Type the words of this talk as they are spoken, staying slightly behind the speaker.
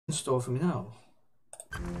in store for me now?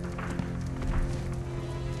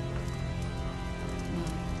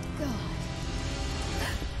 God.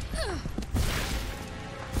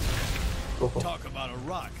 Talk about a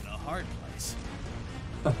rock in a hard place.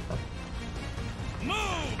 Move!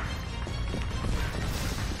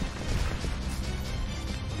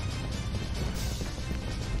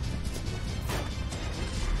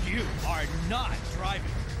 You are not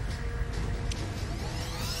driving.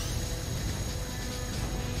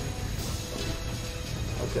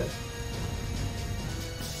 Okay.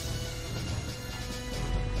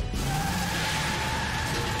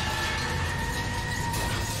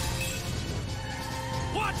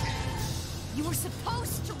 What? You were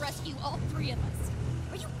supposed to rescue all three of us.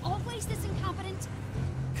 Are you always this incompetent?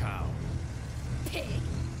 Cow. Pig.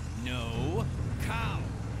 No, cow.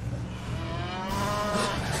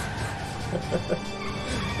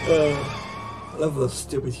 I love those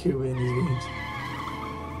stupid humor in these games.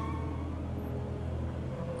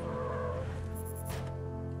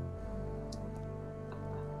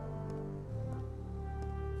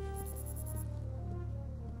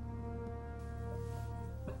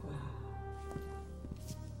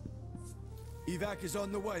 Evac is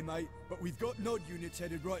on the way, mate, but we've got nod units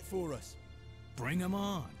headed right for us. Bring them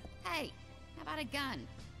on. Hey, how about a gun?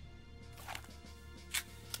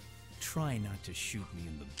 Try not to shoot me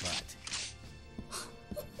in the butt.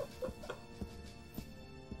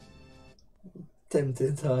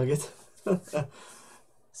 Tempting target.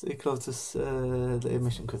 Stay close to the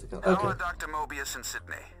mission critical. Okay. How are Dr. Mobius and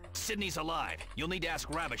Sydney? Sydney's alive. You'll need to ask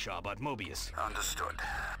Ravishah about Mobius. Understood.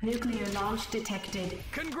 Nuclear launch detected.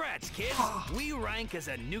 Congrats, kids! We rank as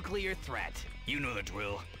a nuclear threat. You know the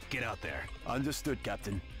drill. Get out there. Understood,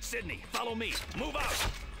 Captain. Sydney, follow me. Move out!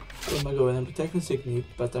 Where am I going? I'm protecting Sydney,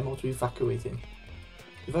 but I'm also evacuating.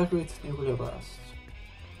 Evacuate nuclear blast.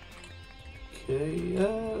 Okay,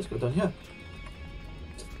 let's go down here.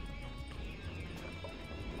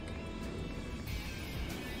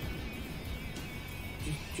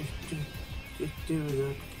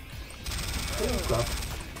 Oh crap.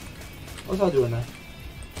 What's I doing there?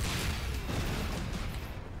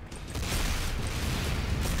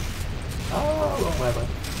 Oh, wrong way, bud.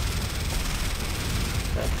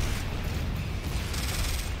 Okay.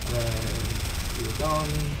 And then you're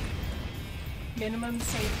gone. Minimum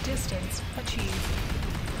safe distance achieved.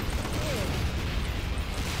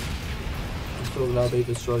 I'm so glad they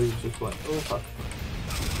destroyed it just went. Oh fuck.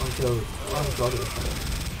 Oh god,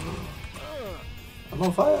 I'm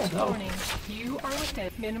on fire! No! Warning, you are within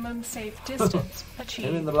minimum safe distance achieved.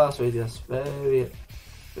 I'm in the blast radius. Very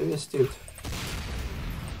astute.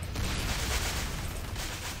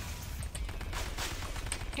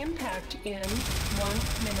 Impact in 1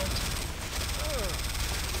 minute.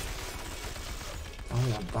 Oh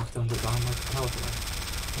yeah, I'm back down to the ground like hell today.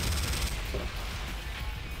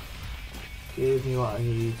 Give me what I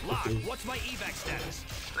need. Locke, what's my evac status?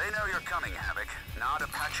 They know you're coming, Havoc. Nod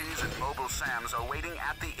Apaches and Mobile Sams are waiting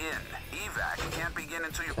at the inn. Evac can't begin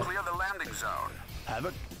until you clear the landing zone.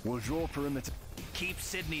 Havoc, we'll draw perimeter. Keep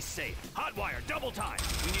Sydney safe. Hotwire, double time.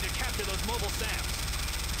 We need to capture those Mobile Sams.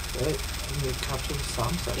 Okay, I need to capture the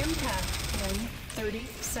SAM site. Impact in 30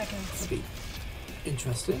 seconds. That'd be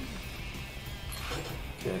interesting.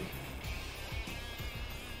 Okay.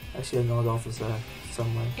 Actually, a nod officer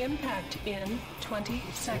somewhere. Impact in 20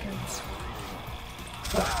 seconds.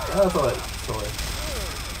 I thought sorry.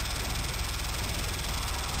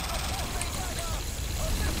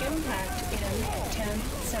 Impact in 10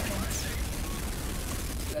 seconds.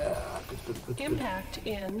 Good. Impact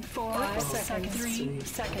in 4 seconds. 3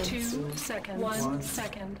 seconds. 2 seconds. 1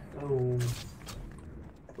 second. Oh.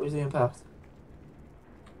 Where's the impact?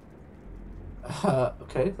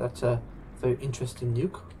 Okay, that's a very interesting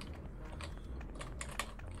nuke.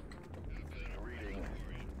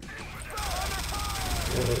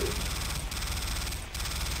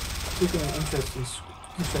 Speaking of interesting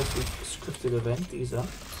scripted event, these are.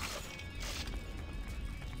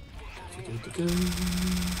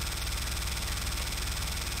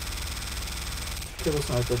 Kill a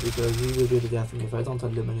sniper because he will be the death of me if I don't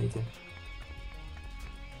eliminate him.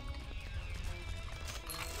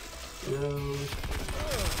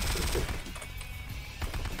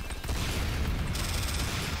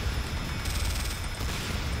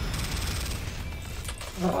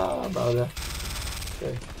 About that.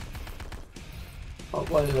 Okay. Oh,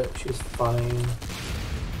 why did it? She's fine.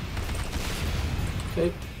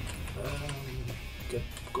 Okay.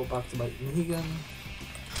 Go back to my minigun.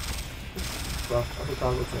 Well, I think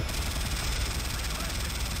I'll look at.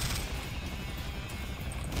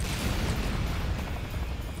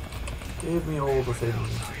 Give me all the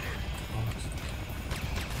things.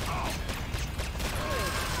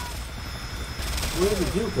 Where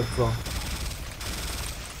did you come from?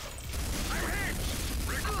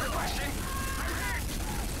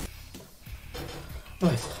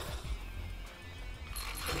 Right.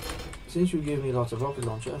 Since you gave me lots of rocket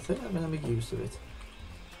launcher, I think I'm gonna make use of it.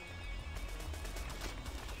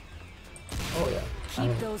 Oh yeah.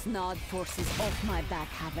 Keep those Nod forces off my back,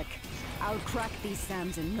 Havoc. I'll crack these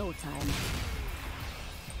Sams in no time.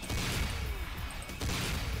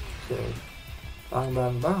 Okay. Bang,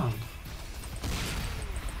 bang, bang.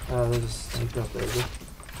 There's a snake up there. Is it?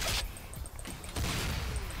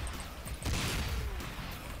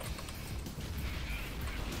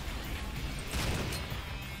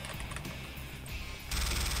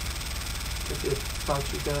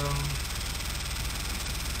 Patch it down.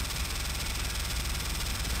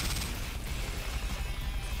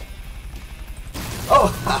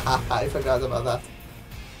 Oh, I forgot about that.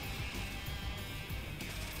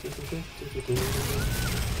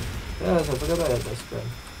 Yes, I forgot I had this gun.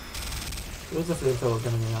 Where's the flamethrower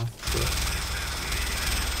coming in now?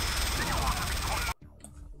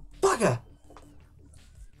 Bugger!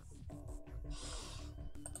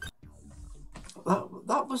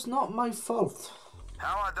 That was not my fault.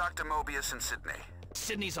 How are Dr. Mobius and Sydney?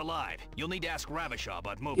 Sydney's alive. You'll need to ask Ravishar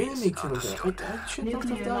about You Mobius. me killed it. I should not have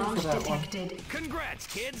Nuclear died for launch that one. detected. Congrats,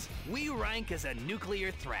 kids. We rank as a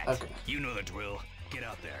nuclear threat. Okay. You know the drill. Get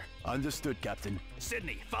out there. Understood, Captain.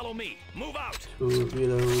 Sydney, follow me. Move out. To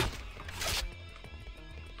reload.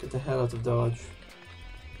 Get the hell out of Dodge.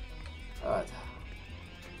 Alright.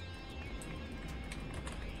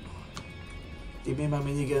 Give me my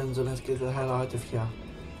miniguns and let's get the hell out of here.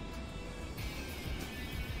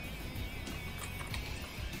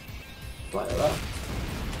 Fire that.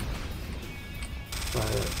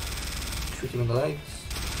 Fire. Shoot him in the legs.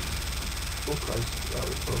 Oh Christ, that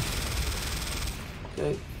was close.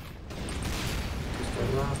 Okay. Destroy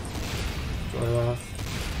that. Destroy that.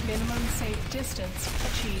 Minimum safe distance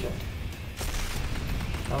achieved. Okay.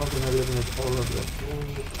 Now we're gonna eliminate all of them.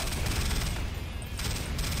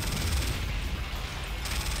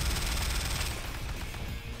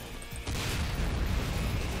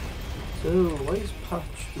 So why is Patch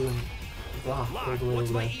doing that all Lock, the way what's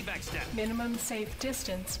over my there? evac step? Minimum safe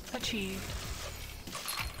distance achieved.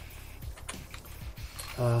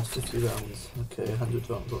 50 rounds. Okay, 100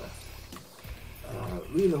 rounds left.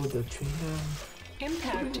 Reload the chain gun.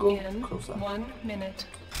 Impact Go in closer. 1 minute.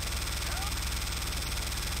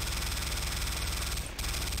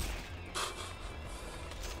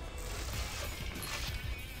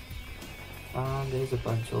 And there's a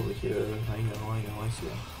bunch over here. I know, I see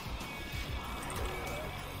them.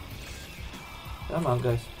 Come on,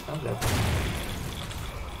 guys. I'm dead.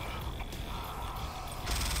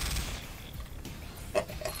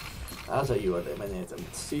 That's how you eliminate them.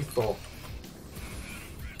 C4.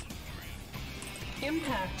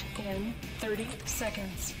 Impact in 30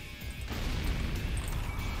 seconds.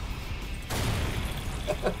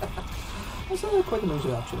 That's quite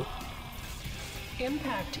amusing, actually.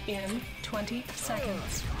 Impact in 20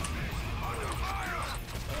 seconds.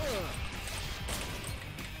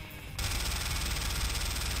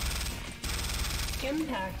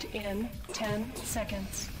 Impact in 10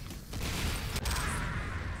 seconds.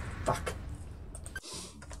 Fuck.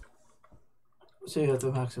 So you have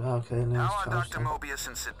the maximum. Okay, now How are it's Dr. Mobius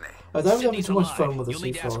and Sydney? I was having Sydney's too much alive. fun with the You'll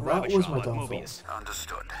need to ask C4. That was my Ravishar about downfall. Mobius.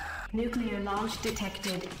 Understood. Nuclear launch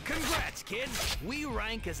detected. Congrats, kids. We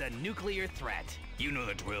rank as a nuclear threat. You know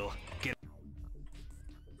the drill. Get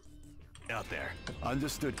out there.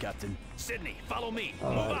 Understood, Captain. Sydney, follow me.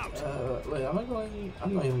 Move Alright, out. wait, am I going?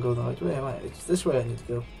 I'm not even going the right way, am I? It's this way I need to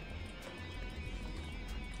go.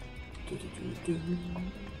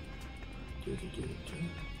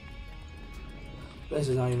 This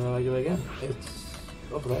is not even the right way again. It's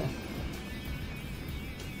up there.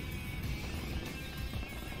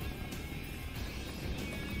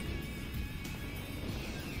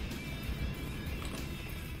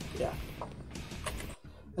 Yeah.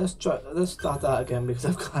 Let's start that again because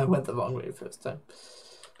I went the wrong way first time.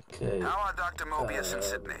 Okay. How are Dr. Mobius and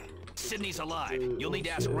Sydney? Sydney's alive. You'll need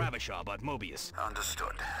to ask Ravishar about Mobius.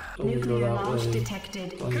 Understood. Don't need to go Nuclear that launch way. detected.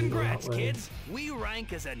 Don't need to go Congrats, that way. kids. We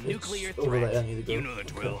rank as a nuclear over there, I threat. need to go. You know the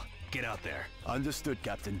Okay. drill. Get out there. Understood,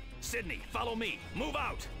 Captain. Sydney, follow me. Move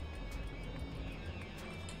out.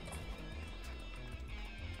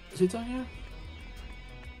 Is it down here?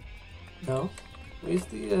 No. Where's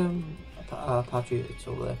the Apache? It's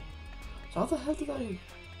over there. So how the hell did I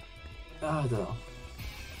don't know.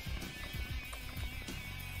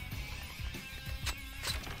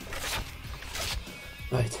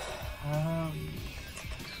 Right.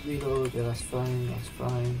 Reload, yeah, that's fine, that's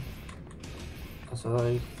fine. That's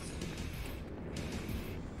alright.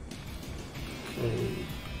 Okay,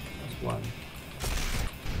 that's one.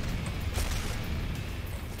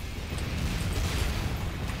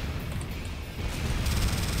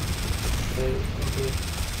 Okay.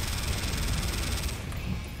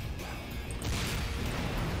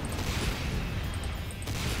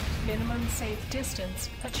 Minimum safe distance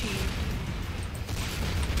achieved.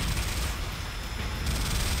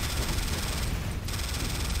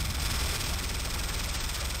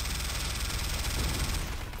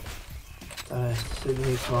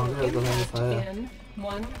 Sydney stronger than any fire. Impact in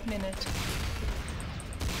 1 minute.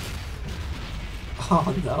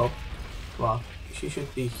 Oh no. Well, she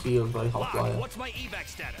should be healed by hot Lock, wire. what's my evac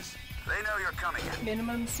status? They know you're coming.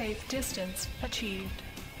 Minimum safe distance achieved.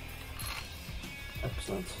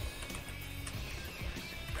 Excellent.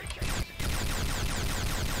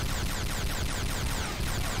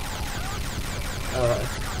 Alright.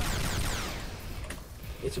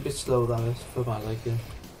 It's a bit slow, that is, for my liking.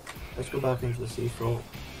 Let's go back into the seafloor.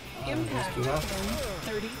 Impact Let's do in that.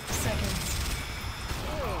 30 seconds.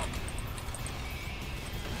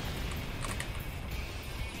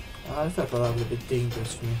 I thought that was a bit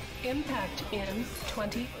dangerous for me. Impact in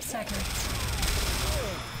 20 seconds.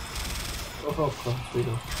 Oh, God,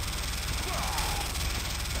 reload.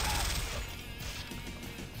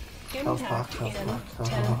 Impact health in pack,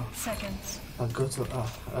 10 seconds. I've got to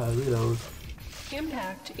reload.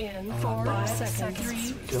 Impact in no. 4 seconds.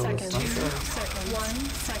 3 Kill the seconds. 2 sniper. seconds. 1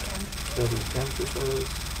 second. Dirty temperatures.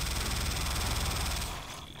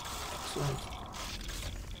 Excellent.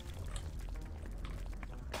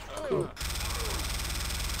 Cool.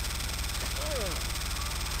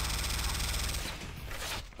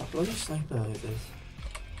 A bloody sniper it is.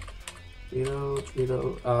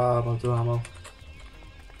 Reload. I'm out of ammo.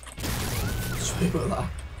 Straight with that.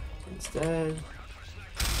 Instead.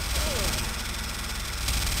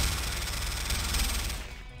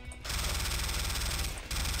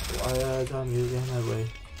 Wires, I'm using my way.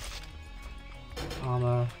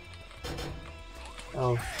 Armor.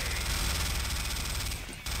 Health.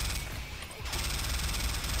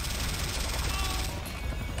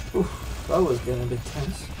 Oof, that was getting a bit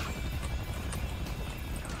tense.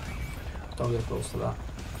 Don't get close to that.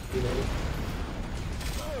 Reload.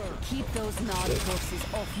 Keep those Nod Shit. forces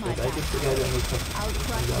off my Did I back. get together and we took I'll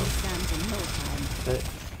crack these Sams in no time. Okay.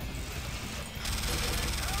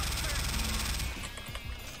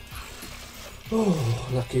 Oh,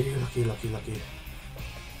 lucky.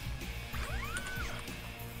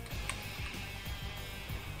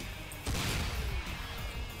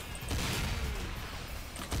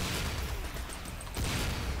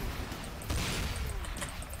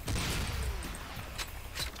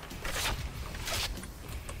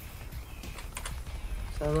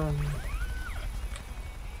 Seven.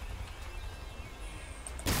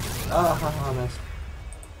 Ah, haha, nice.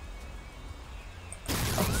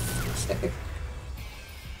 Oh, fuck's sake.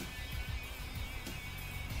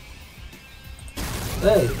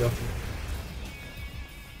 There you go.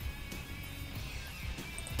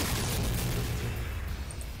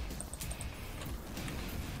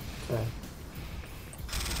 Okay.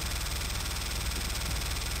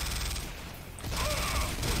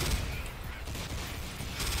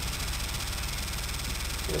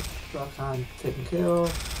 Good. Backhand taken care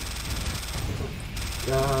of.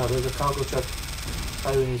 Yeah, there's a cargo truck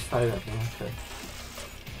firing his fire at me. Okay.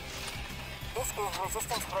 This is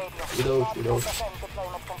Resistance Radio. Reload. SSM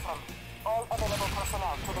deployment confirmed. All available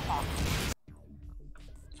personnel to depart.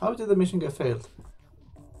 How did the mission get failed?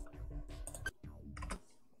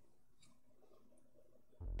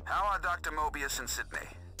 How are Dr. Mobius and Sydney?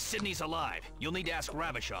 Sydney's alive. You'll need to ask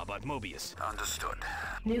Ravishar about Mobius. Understood.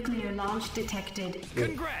 Nuclear launch detected.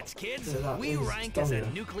 Congrats, kids! Yeah, that We is rank as a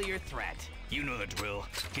thunder. nuclear threat. You know the drill.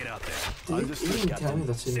 Get out there. Did you even tell me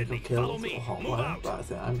that Sydney Sydney, got killed? follow me. Oh, Move wow. out. But I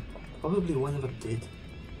think I'm probably one of them did.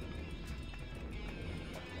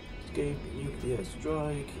 Escape, nuclear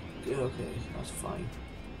strike. Yeah, okay, that's fine.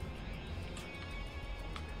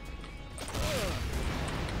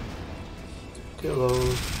 Kill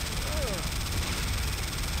those.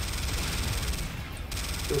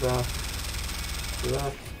 Do that.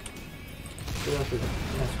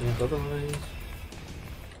 Mess me up otherwise.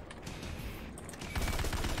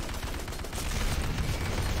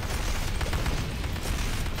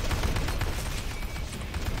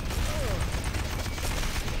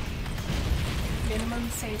 Minimum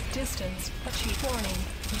safe distance achieved. Warning.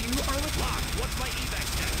 You are with Lock, what's my evac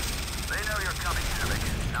status? They know you're coming,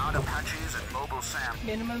 Havoc. Not Apaches and Mobile Sam.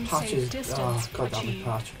 minimum Patches. safe Oh, distance god damn it, achieved.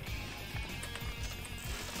 patch.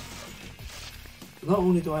 Not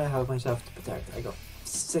only do I have myself to protect, I got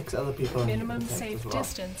 6 other people I need to Minimum protect safe as well.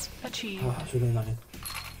 distance achieved. Oh, that's really annoying.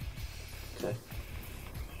 Okay.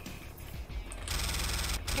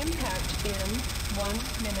 Impact in 1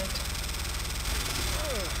 minute.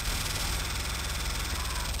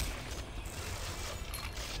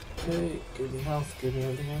 Okay, give me health, give me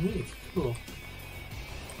everything I need. Cool.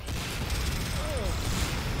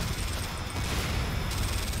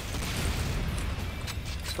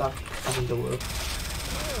 Stop having to work.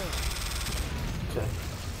 Okay.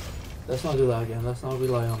 Let's not do that again. Let's not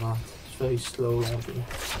rely on that. It's very slow launching.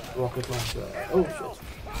 Rocket launcher. Oh shit.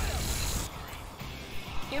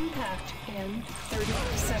 Impact in 30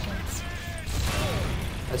 seconds.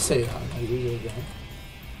 I say that, I do it again.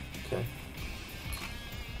 Okay.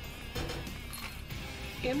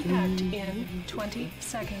 Impact in 20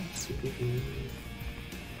 seconds. Okay.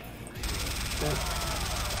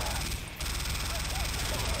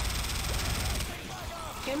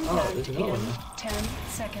 Impact there's another in one. 10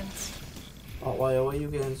 seconds. Oh, why are you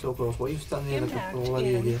getting so close? Why are you standing in like a Impact bloody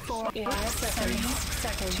in idiot? 4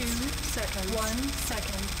 seconds. 2 seconds. 1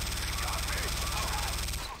 second.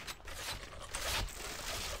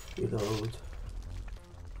 Reload.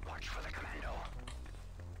 Watch for the commando.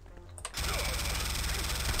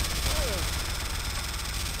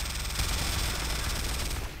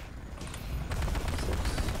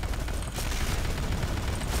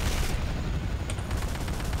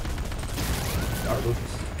 Alright,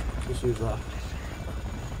 Lucas. Just use that.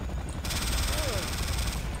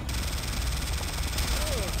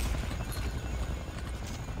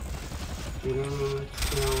 Reload,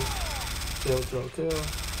 kill.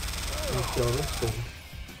 And kill this thing.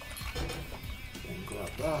 And grab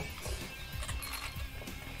that.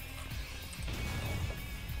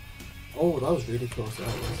 Oh, that was really close. That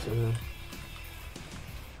was.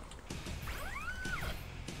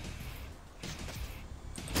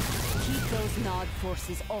 Keep those Nod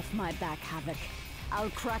forces off my back, Havoc. I'll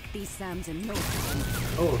crack these Sams in no time.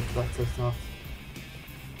 Oh, that does not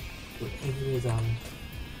do any damage.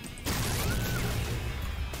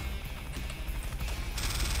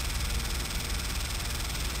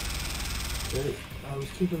 Okay, I was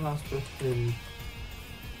keeping last bit in.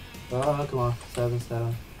 Ah, come on,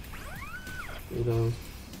 7-7. Reload.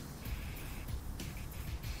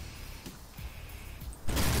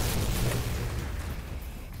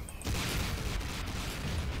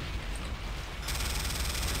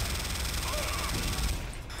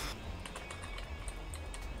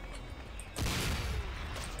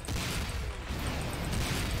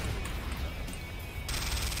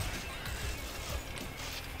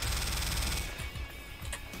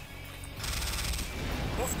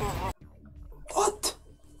 What?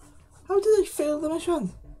 How did I fail the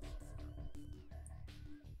mission?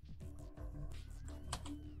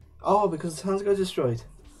 Oh, because the hands got destroyed.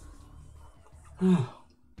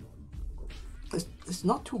 It's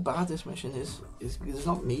not too bad, this mission is. It's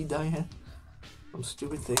not me dying from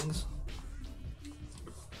stupid things.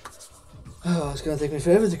 Oh, it's gonna take me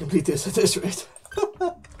forever to complete this at this rate.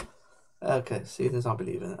 Okay, see, there's not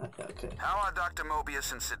believing it. Okay. How are Dr.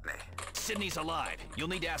 Mobius and Sydney? Sydney's alive. You'll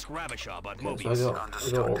need to ask Ravishaw about Okay, Mobius. so I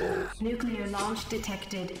got all those. Nuclear launch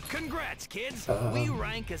detected. Congrats, kids! We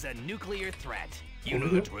rank as a nuclear threat. You know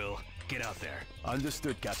the drill. Get out there.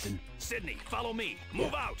 Understood, Captain. Sydney, follow me.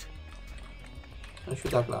 Move out! I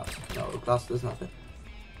shoot that glass. No, the glass does nothing.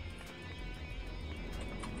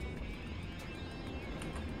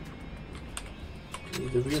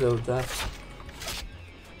 Need to reload that.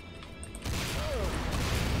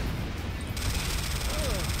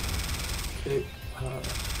 Okay.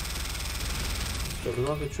 Got the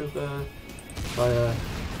rocket trooper. Fire.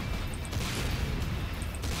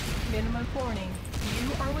 Minimum warning. You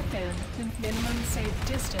are within the minimum safe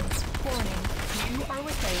distance. Warning. You are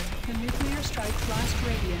within the nuclear strike blast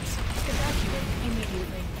radius. Evacuate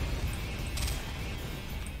immediately.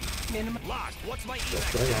 Minimum. Lost. What's my That's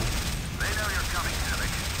evac? right, yeah. They know you're coming,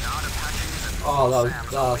 Havoc. Non-Apaches and Oh, that was- Sams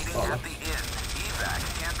that are was waiting fun. at the inn. Evac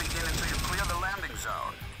can't begin until you clear the landing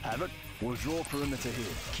zone. Havoc, we'll draw perimeter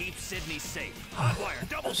here. Keep Sydney safe. Fire.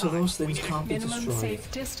 Double So time. those things can't be Minimum destroyed.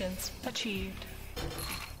 safe distance achieved.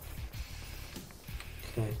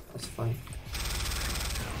 Okay, that's fine.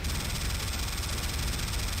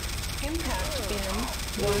 Impact in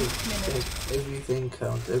 1 minute. Everything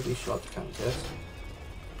counts, every shot counts, yes?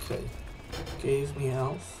 Okay. Gave me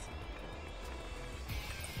health.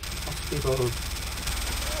 Let's keep all.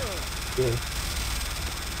 Yeah.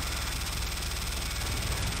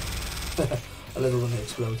 A little when they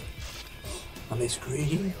explode. And they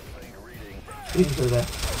scream. Scream to that.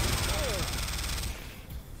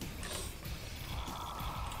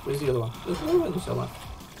 Where's the other one? There's another one somewhere.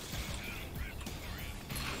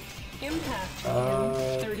 Impact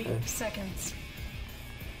in 30 okay. seconds.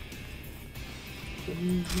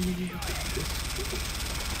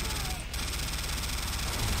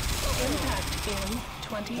 Impact in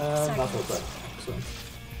 20 That's seconds. okay. Excellent.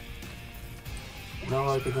 Now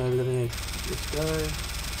I can eliminate this guy.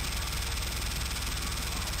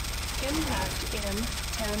 Impact in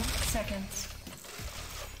 10 seconds.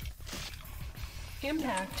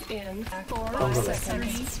 Impact in 4 seconds.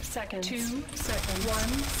 3 seconds. 2 seconds.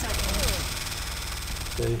 1 second.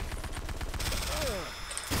 Okay.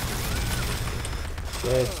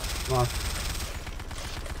 Yes, come on.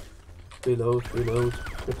 Reload.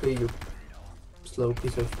 Quickly, you slow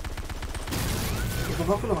piece of... The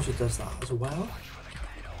rocket launcher does that as well.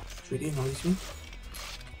 It really annoys me.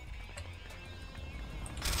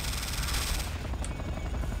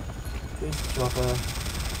 Here's the chopper.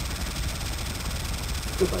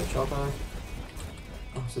 Goodbye, chopper.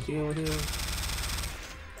 What's the deal with you?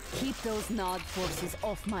 Keep those Nod forces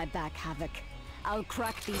off my back, Havoc. I'll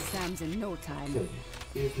crack these Sams in no time. Okay,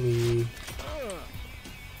 give me...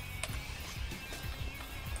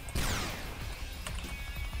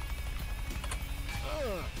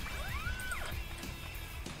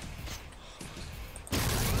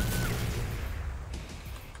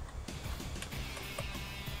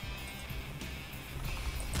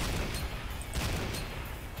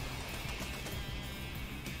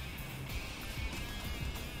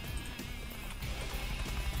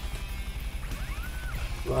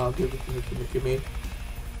 Well, give me.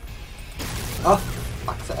 Oh,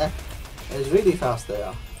 back there. It's really fast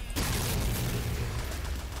there.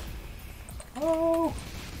 Oh.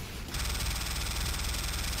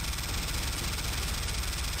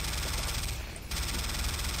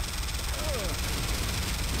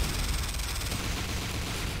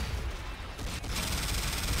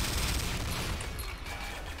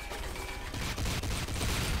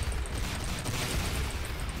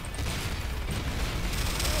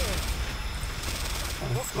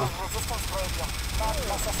 This is Resistance Radio. Not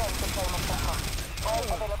SSN deployment control. All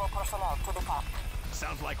available personnel to depart.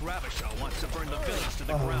 Sounds like Ravishaw wants to burn the village to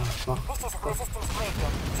the ground. This is Resistance Radio.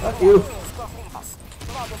 Fuck you. Please don't leave us.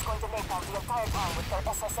 Nod is going to lay down the entire town with their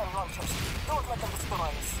SSN launchers. Don't let them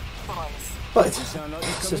destroy us. Right. Sound like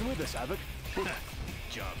you're coming with us, Havoc.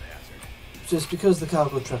 Job hazard. Just because the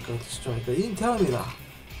cargo truck got destroyed, but he didn't tell me that.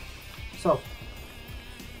 So,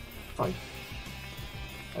 fine.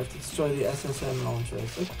 I have to destroy the SSN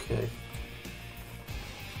launchers. Okay.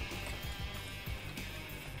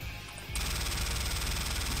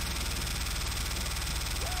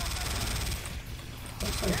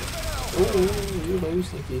 Oh, you're very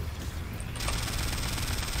sneaky.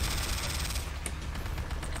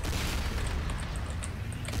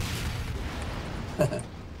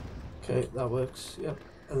 Okay, that works. Yep.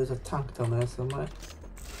 Oh, there's a tank down there somewhere.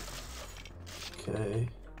 Okay.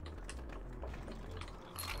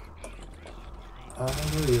 I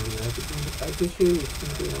know you. I can hear you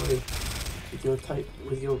thinking away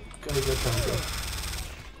with your Geyser Conqueror.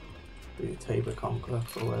 With your Tabor Conqueror,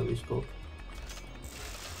 or whatever it's called.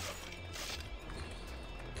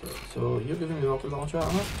 Okay, so you're giving me rocket launcher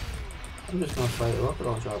armor? I'm just gonna fight a rocket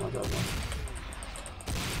launcher armor down there.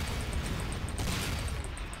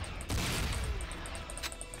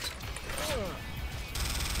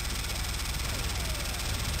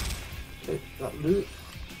 Okay, that loot.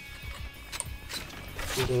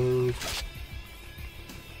 Reload.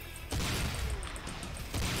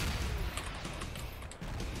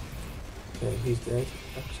 Okay, he's dead.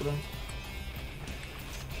 Excellent.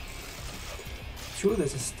 Sure,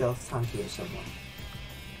 there's a stealth tank here somewhere.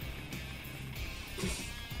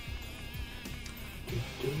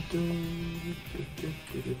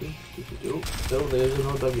 Oh, there's an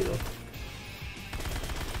OW though.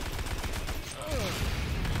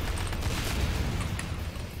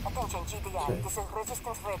 Attention GDI, Okay. this is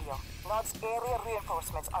Resistance Radio. Nod's area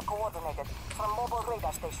reinforcements are coordinated from mobile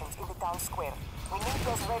radar stations in the town square. We need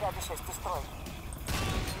those radar dishes destroyed.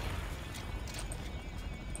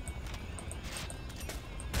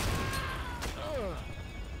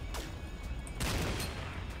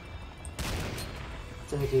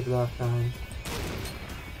 Dirty black eye.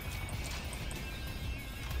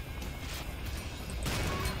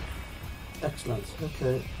 Excellent.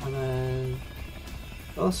 Okay, and then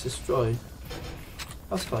oh, that's destroyed.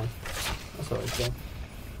 That's fine. That's alright then.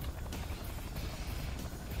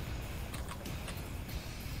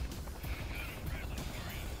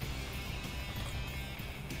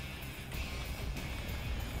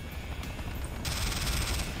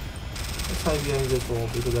 Let's hide behind this wall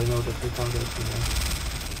because I know that they can't get to me.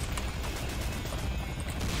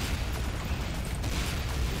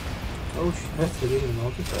 Oh shit, they didn't even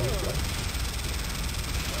notice that.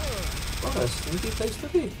 What a sneaky place to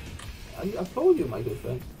be. I told you, my good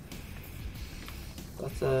friend.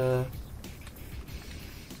 That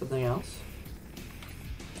something else.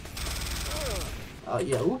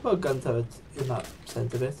 Yeah, we'll put a gun turret in that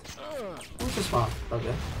centre bit. Who's a smart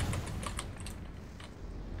bugger?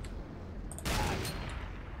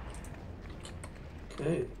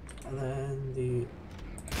 Okay, and then the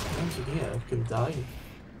engineer can die.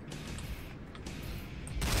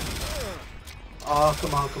 Oh,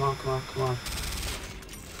 come on, come on, come on, come on.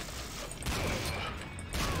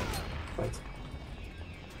 Right.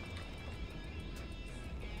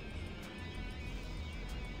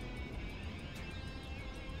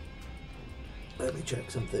 Let me check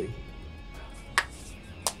something.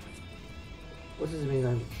 What does it mean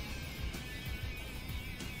I'm...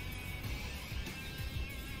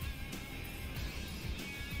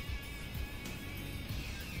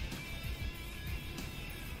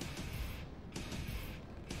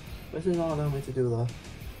 Why does it not allow me to do that?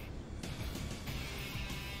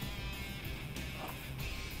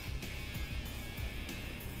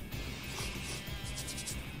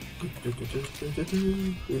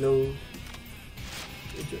 Reload.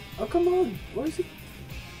 Oh, come on! Why is it?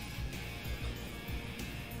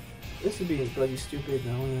 This is being bloody stupid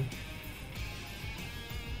now, isn't it?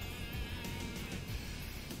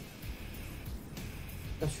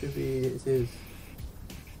 That should be... it is.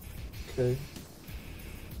 Okay.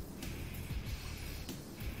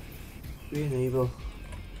 Re-enable.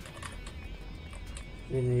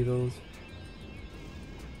 Re-enabled.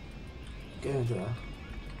 Get into that.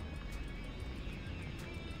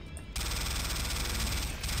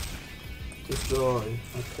 Destroy.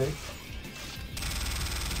 Okay.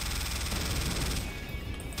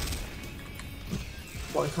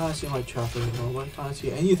 Why can't I see my chat anymore? Why can't I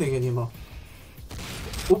see anything anymore?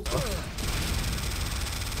 Oop.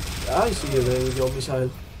 I see you there with your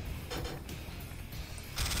missile.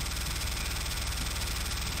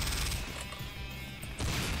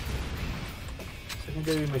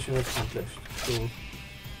 Secondary mission accomplished. Cool.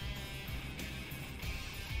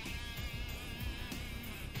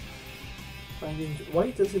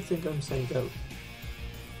 Why does it think I'm sent out?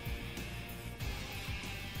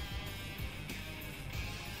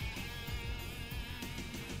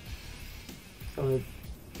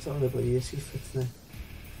 Some of the bloody issue fixed now.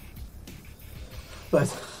 But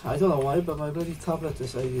I don't know why, but my bloody tablet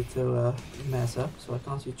decided to mess up, so I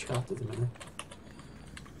can't see chat at the minute.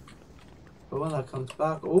 But when that comes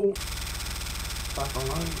back, back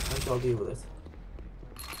online, I shall deal with it.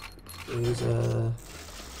 There's a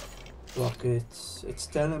rocket. It's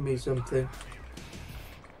telling me something.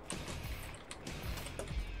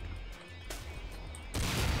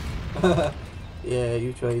 Yeah,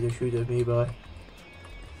 you tried to shoot at me, boy.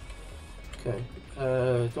 Okay.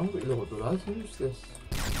 Don't reload the lads. Use this.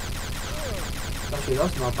 Actually,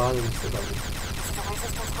 that's not bad in this development.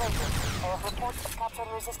 Resistance radio. I have reports of captured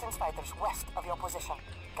resistance fighters west of your position.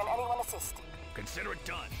 Can anyone assist? Consider it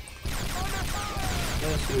done.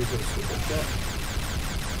 Let's use this stupid jet.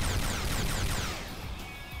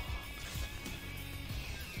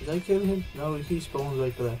 Did I kill him? No, he spawns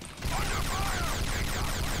right there.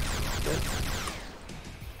 Okay.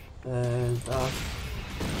 And that.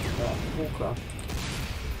 Oh crap.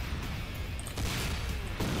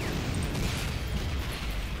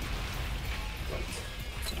 Right.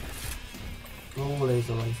 No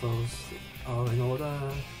laser rifles are in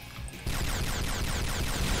order.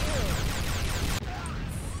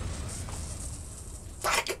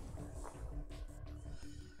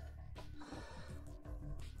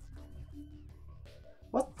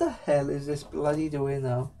 What the hell is this bloody doing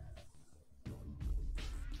now?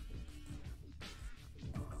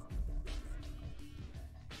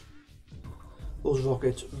 Those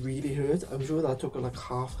rockets really hurt. I'm sure that took like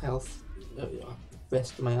half health,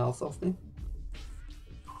 rest of my health off me.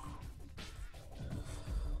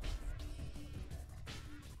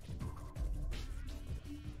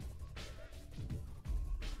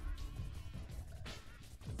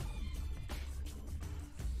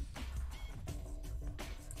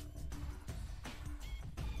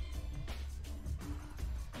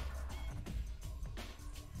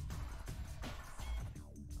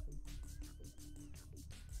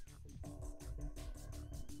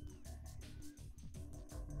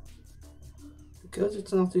 Because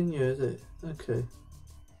it's not in here, is it? Okay.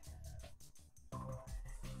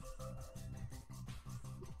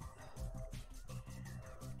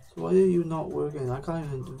 So why are you not working? I can't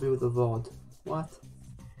even view the VOD. What?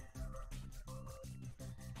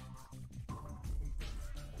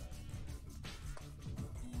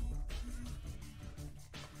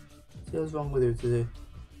 See what's wrong with you today?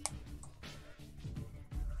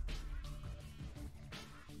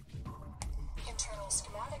 Internal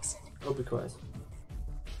schematics in. I'll be quiet.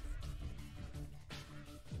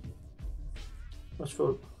 That's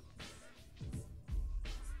for.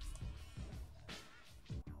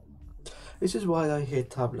 This is why I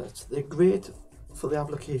hate tablets. They're great for the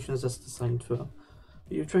applications that's designed for them.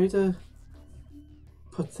 But you try to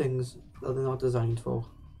put things that they're not designed for,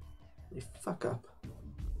 they fuck up.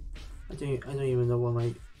 I don't even know what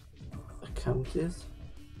my account is.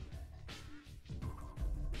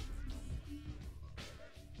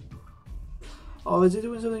 Oh, is it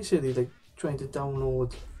doing something silly like trying to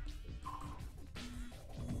download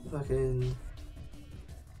fucking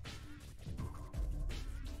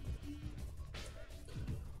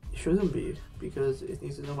it shouldn't be, because it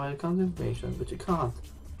needs to know my account information, but you can't.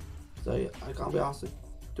 So I can't be asked to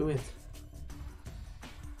do it.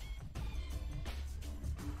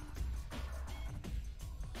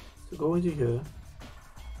 So go into here.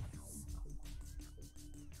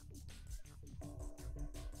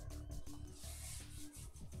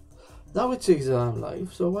 Now it says that I'm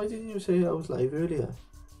live, so why didn't you say I was live earlier?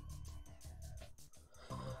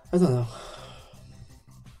 I don't know.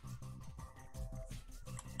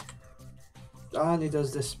 And he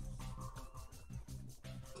does this.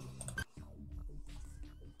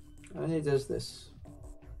 And he does this.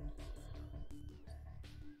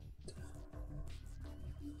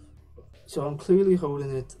 So I'm clearly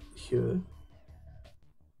holding it here.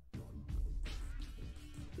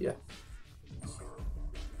 Yeah.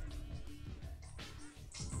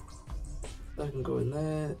 I can go in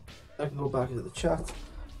there. I can go back into the chat.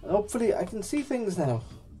 And hopefully I can see things now.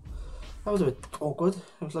 That was a bit awkward.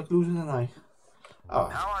 It was like losing an eye.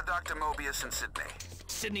 Alright. How are Dr. Mobius and Sydney?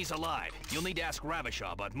 Sydney's alive. You'll need to ask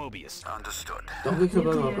Ravishar about Mobius. Understood. Don't get killed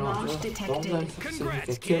by Nuclear Rob launch Don't detected. let Sydney Congrats,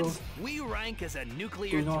 get killed. kids. We rank as a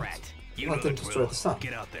nuclear Do not threat. You let know them the destroy drill. the sun.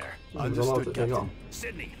 Get out there. There's a lot to take on.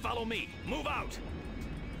 Sydney, follow me. Move out.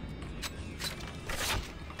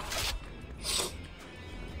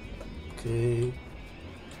 Okay.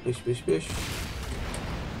 Bish, bish, bish.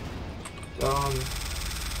 Done.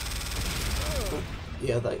 Oh,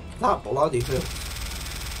 yeah, that bloody hurt.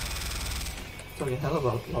 Took a hell of a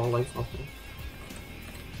lot of life off me.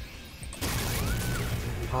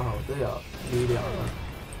 Wow, they are really out there.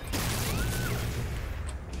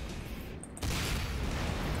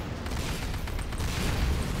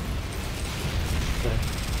 Okay.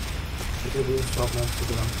 I did really stop most of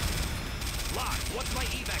them. Lock, what's my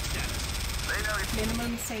evac status? They know it.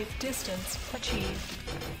 Minimum safe distance achieved.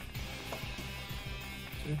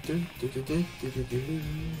 I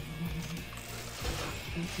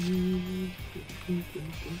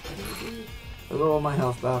got all my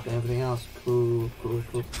health back and everything else. Cool, cool,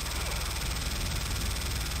 cool.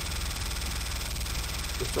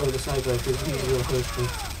 Destroy the sniper because he will hurt me.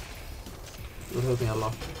 He will hurt me a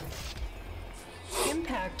lot.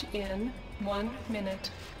 Impact in 1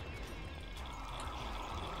 minute.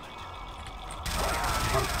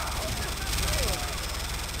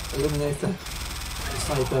 Eliminate the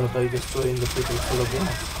sniper by destroying the people full of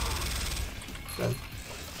gas. Then,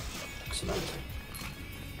 excellent.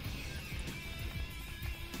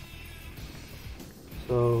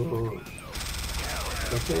 So,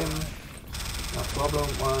 get him. No problem.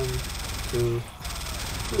 1, 2,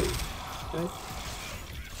 3. Okay.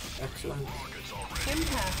 Excellent.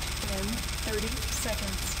 Impact in 30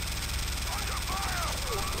 seconds.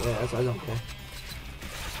 Yes, I don't care.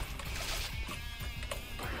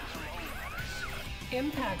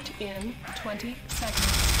 Impact in 20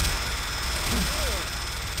 seconds.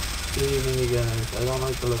 Good evening again. I don't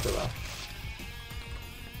like the look of that.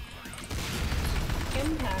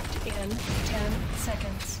 Impact in 10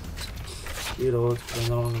 seconds. Reload, because I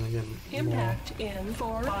know I'm going to get more. Impact in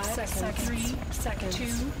 4 seconds. 3 seconds. 2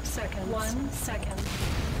 seconds. 1 second.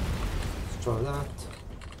 Destroy that.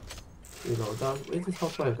 Reload that. Where did the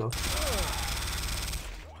top player go?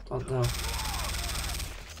 Don't know.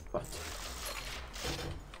 But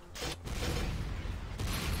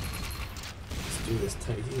let's do this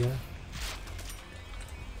tight here.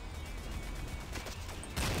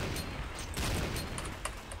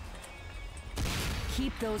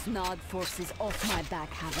 Keep those Nod forces off my back,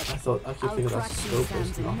 Havoc. I thought I could I'll figure crack that these scope Sams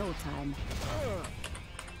was in not. no time.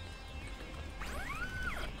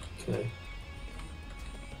 Okay.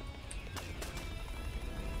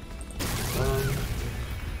 1,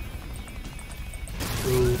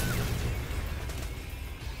 2,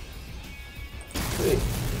 3.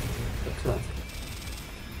 Excellent.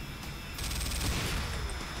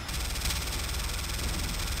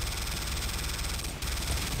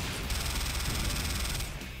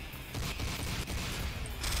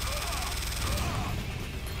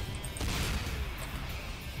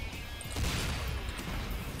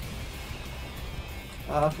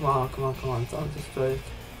 Come on, come on, come on, don't destroy it.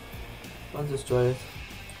 Don't destroy it.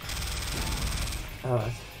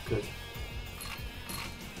 Alright, good.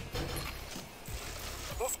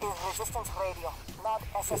 This is Resistance Radio, not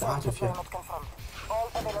Get out SSN of here. deployment confirmed. All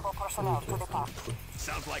available personnel to depart.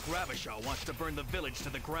 Sounds like Ravishar wants to burn the village to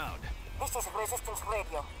the ground. This is Resistance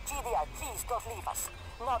Radio. GDI, please don't leave us.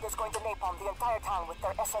 Nod is going to napalm the entire town with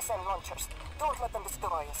their SSN launchers. Don't let them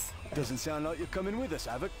destroy us. Doesn't sound like you're coming with us,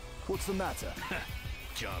 Havoc. What's the matter?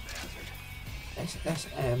 Job hazard.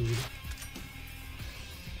 SSM.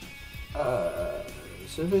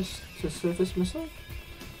 Service to service missile?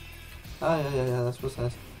 Ah, yeah, that's what it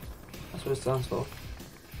says. That's what it stands for,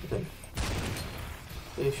 I think.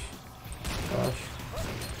 Ish. Gosh.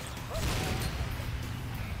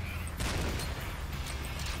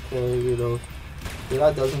 Okay, reload. Yeah,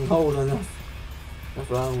 that doesn't hold enough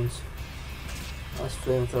rounds. That's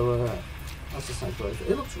flamethrower. That's a sniper rifle.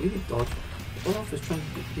 It looks really dodgy. I don't know if it's trying to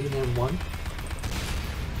be an M1.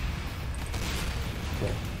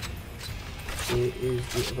 Okay. Here is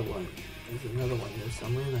the other one. There's another one here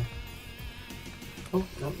somewhere there. Oh,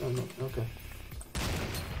 no, okay.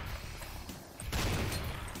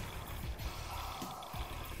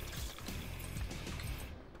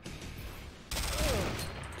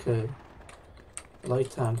 Okay. Light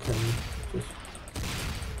tank can just...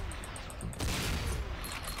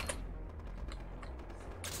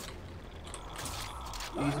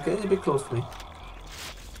 He's getting a bit close to me.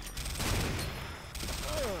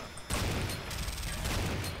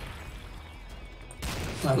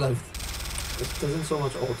 I like it doesn't so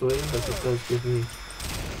much auto aim, but it does give me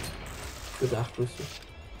good accuracy.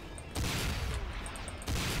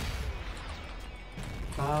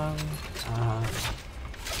 And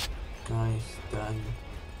nice, done.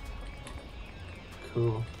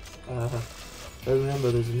 Cool. I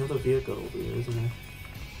remember there's another vehicle over here, isn't there?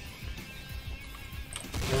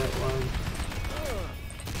 That one.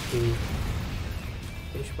 Two.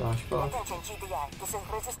 Bish bash bash. Attention GDI, this is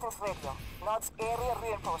Resistance Radio. Nod's area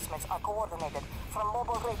reinforcements are coordinated from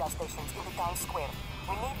mobile radar stations in the town square.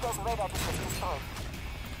 We need those radar dishes destroyed.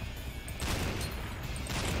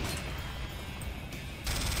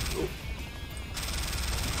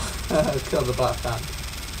 Kill the black tank.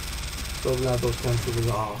 So glad those cancels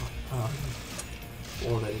are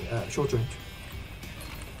short range.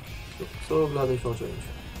 So glad they're short range.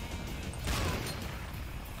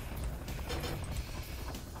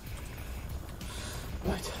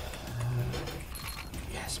 Right.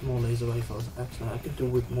 Yes, more laser rifles. Excellent. I could do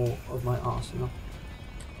with more of my arsenal.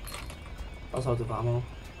 That's out of ammo.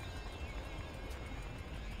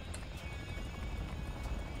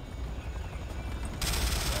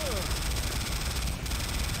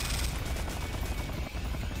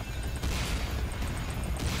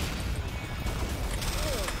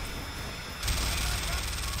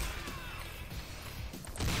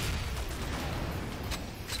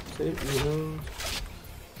 Okay, reload.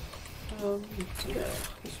 Yeah,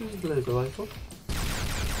 let's use the laser rifle.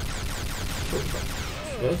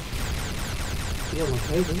 Shit. He has on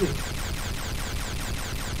fire, doesn't he?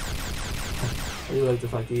 I do like the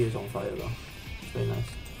fact he is on fire though. It's very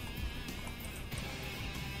nice.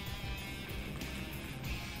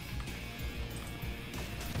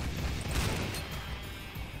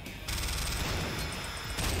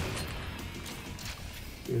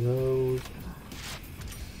 Reload.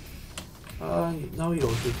 Now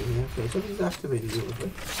you're shooting me. Okay, so he's activated you,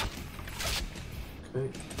 okay? Okay,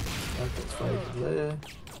 that gets fired to there.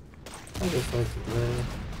 That gets fired to there.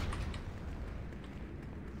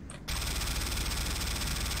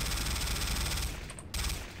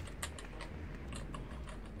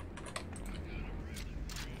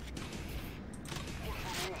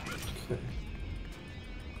 Okay.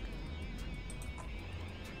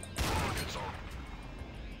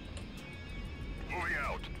 Moving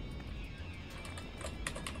out.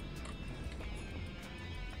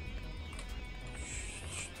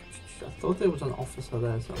 I thought there was an officer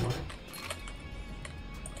there somewhere.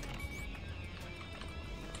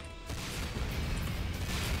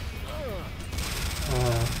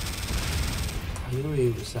 I knew he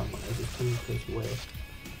was somewhere, I just couldn't place where.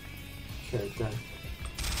 Okay, done.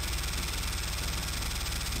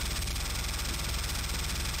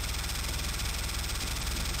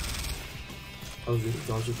 I was really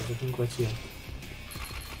dodgy because I couldn't quite see him.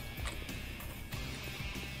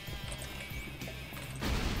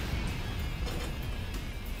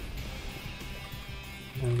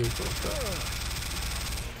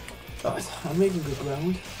 Alright, I'm making good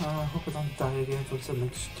ground. I hope I don't die again from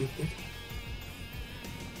something stupid.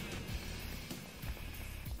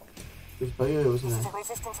 It was by here, wasn't This it? is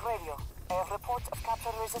Resistance Radio. I have reports of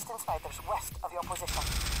captured resistance fighters west of your position.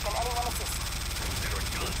 Can anyone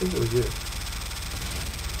assist? think it was you.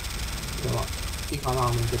 You know what? Keep my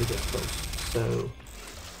arm and get close. So,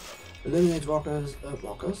 eliminate rockets,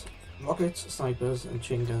 snipers, and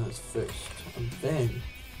chain gunners first, and then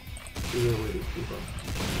deal with these people.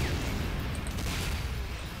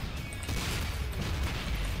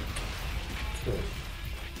 Okay.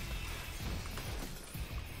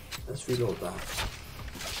 Let's reload that.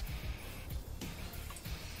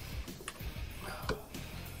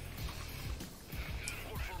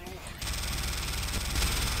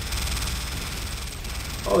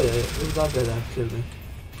 Oh yeah, it was that guy that killed me.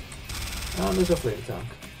 And there's a flame tank.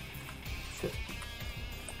 Shit.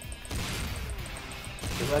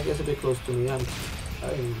 If that gets a bit close to me, I'm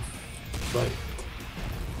right.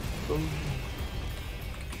 Boom.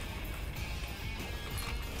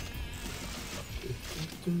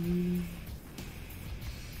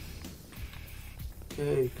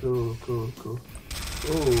 Okay, cool.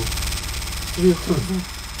 Oh.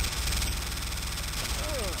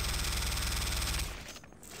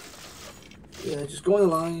 Yeah, just go on the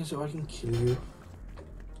line so I can kill you.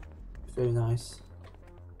 Very nice.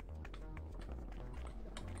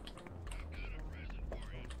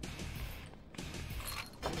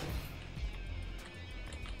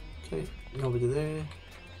 Okay, nobody there.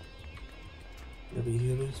 Nobody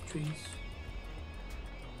here, those trees.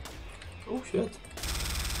 Oh shit.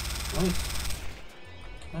 Nice.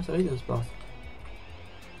 Nice hiding spot.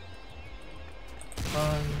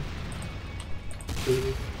 1,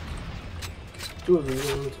 2. Do a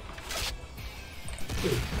reload. 2.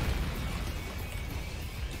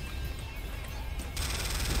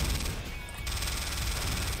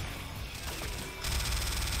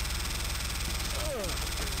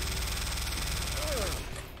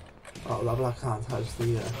 Oh, that black hand has the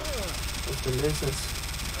lasers.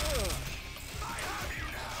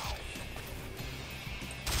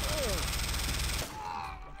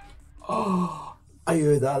 Oh, I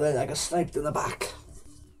heard that then. I got sniped in the back.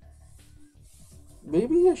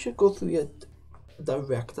 Maybe I should go through a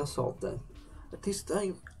direct assault then. At this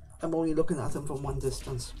time, I'm only looking at him from one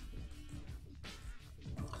distance.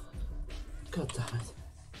 God damn it.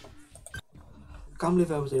 Can't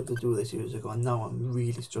believe I was able to do this years ago, and now I'm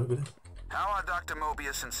really struggling. How are Dr.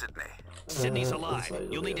 Mobius and Sydney? Sydney's alive.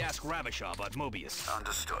 You'll need to ask Ravishar about Mobius.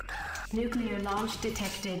 Understood. Nuclear launch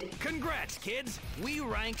detected. Congrats, kids! We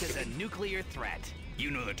rank as a nuclear threat.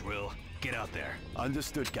 You know the drill. Get out there.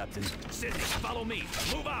 Understood, Captain. Sydney, follow me.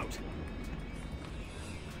 Move out!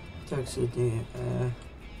 Attack Sydney,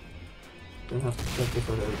 gonna have to protect it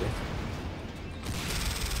for a little bit.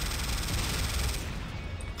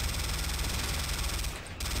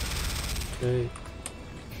 Okay.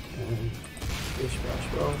 And bish bash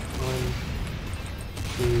bosh. 1,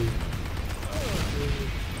 2,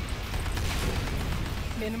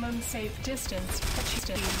 3. Minimum safe distance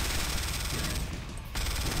achieved.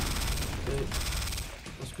 Okay.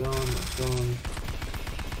 Let's go on.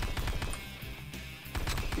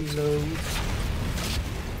 Reload.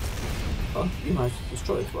 Oh, you managed to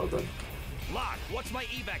destroy it, well done. Locke, what's my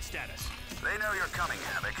evac status? They know you're coming,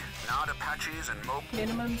 Havoc. Not Apaches and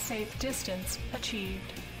Minimum safe distance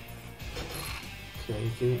achieved. Okay,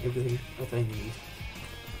 doing everything that I need.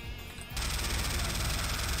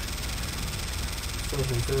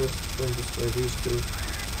 First and first, then destroy these two.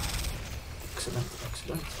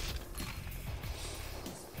 Excellent.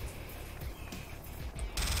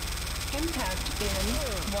 Impact in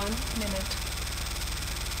 1 minute.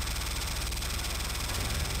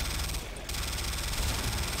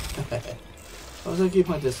 As long as I keep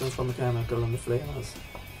my distance from the chemical and the flamers,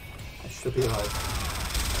 I should be alright.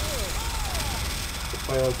 To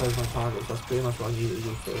prioritize my targets, that's pretty much what I need to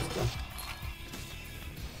do first then.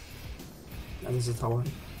 And this is how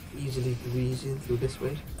I'm easily breezing through this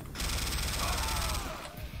way.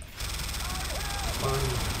 1,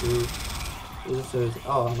 2, there's a third.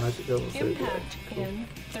 Oh, I might go with 30. Impact in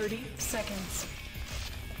 30 seconds.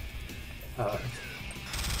 Alright.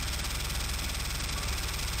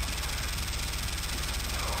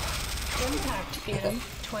 Impact in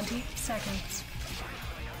 20 seconds.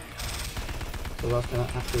 So that's gonna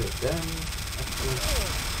activate them.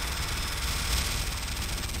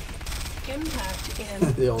 Impact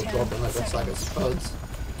in They all 10 drop in like a sack of seconds. spuds.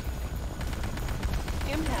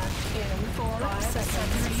 Impact in 4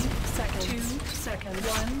 seconds, 3 seconds, 2 seconds,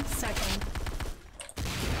 1 second.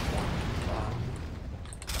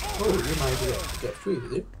 Oh, you might get 3,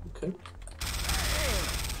 did you? Okay.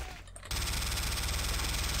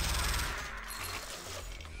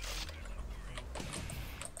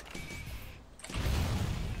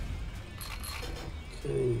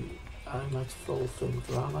 Okay, I'm at full thing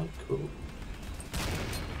for am I? Cool.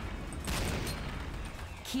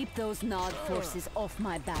 Keep those Nod forces off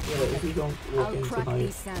my back. Yeah, if you don't walk I'll into crack my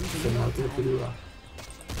these Sams in thing, no I'll be able to do time. that.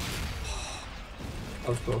 That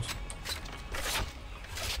was close.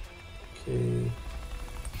 Okay.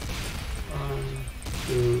 1,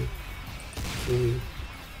 2, 3,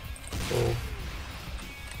 4.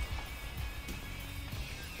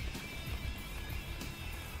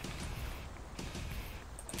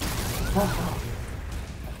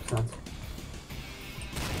 Excellent.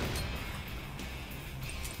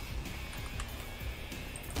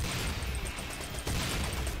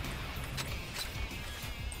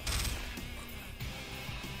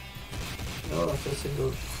 Oh, that's a single.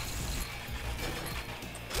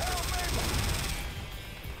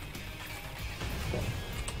 Okay.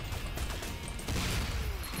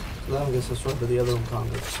 So that one gets destroyed, but the other one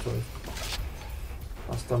can't get destroyed.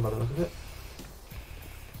 That's done by the look of it.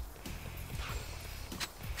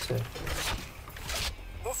 Okay.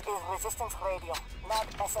 This is Resistance Radio. Not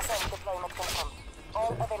SSN deployment confirmed.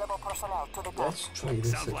 All available personnel to the Let's try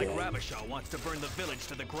this Sounds like again. Ravishar wants to burn the village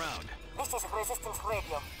to the ground. This is Resistance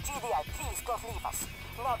Radio. GDI, please don't leave us.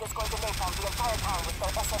 Nod is going to napalm the entire town with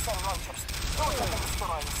their SSN launchers. Don't let them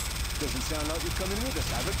destroy us. Doesn't sound like you're coming with us,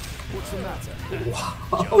 Havoc. What's the matter?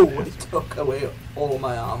 Wow, it took away all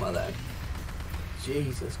my armor then.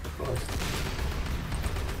 Jesus Christ.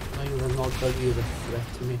 Not even the Nod buggy is a threat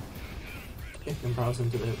to me in comparison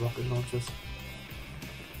to the rocket launchers.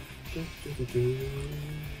 Just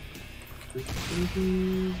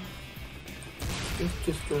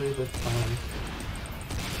destroy the town.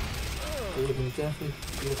 They can definitely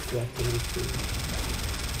be a threat to me too.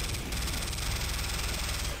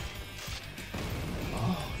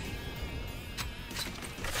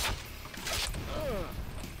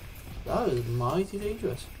 That is mighty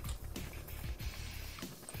dangerous.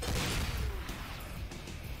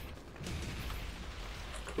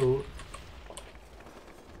 Cool.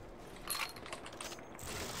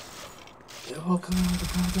 They're all coming out of the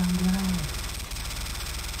goddamn ground.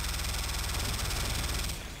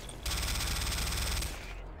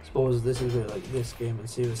 Suppose this is where like this game and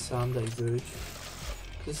Serious Sam diverge.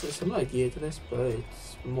 Because there's some idea to this, but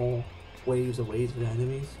it's more waves of waves with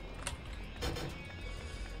enemies.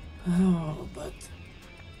 Oh, but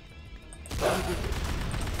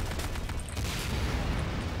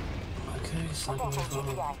okay, Attention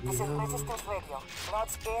GDI, this is Resistance Radio.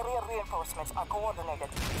 Nod's area reinforcements are coordinated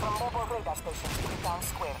from mobile radar stations in the town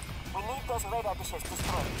square. We need those radar dishes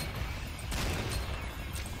destroyed.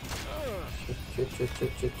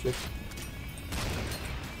 Shit.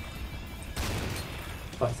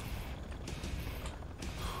 Right.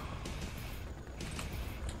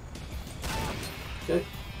 Okay.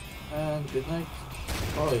 And good night.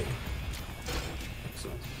 Bye.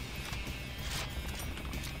 Excellent.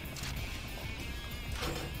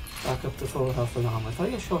 Back up to full health and armor. If I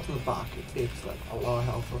get shot in the back, it takes like a lot of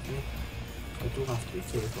health off me. I do have to be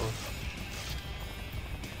careful.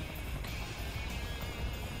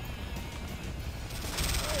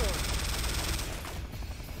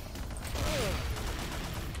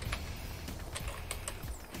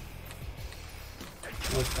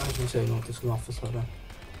 I was going to say no, this is an officer then.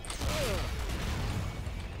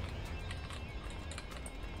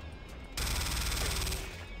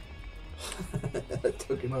 I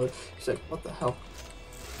took him out. He's like, what the hell?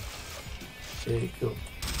 Very cool.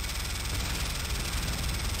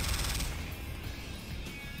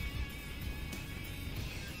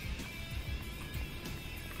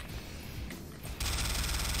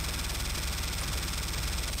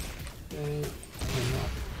 Okay, and then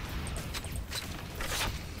that.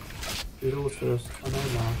 Reload first, and then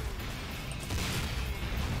that.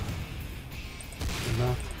 And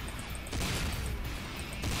that.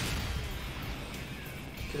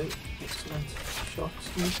 Okay, excellent. Shock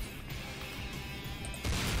sneak.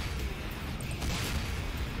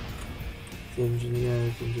 The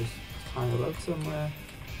engineer can just hang about somewhere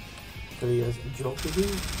till he has a job to do.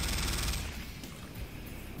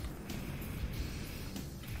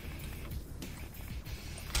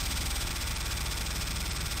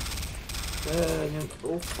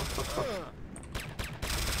 Oh, fuck.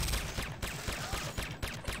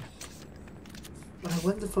 I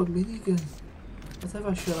went for minigun.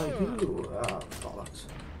 Whatever shall I do? Ah, bollocks.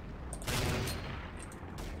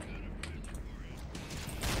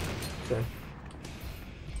 Okay.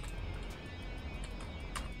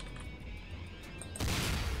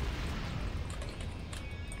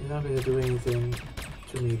 You're not going to do anything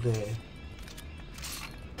to me there.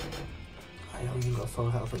 I haven't even got full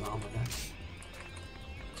health and armor yet.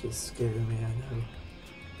 Which is scaring me, I know.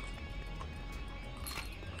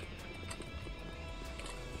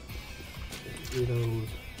 Reload.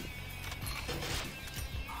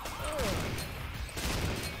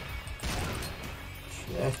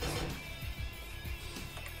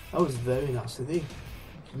 That was very nasty. They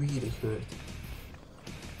really hurt.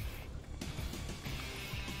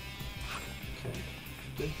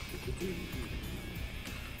 Okay.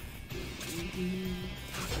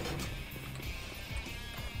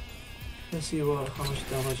 Let's see how much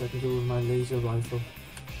damage I can do with my laser rifle.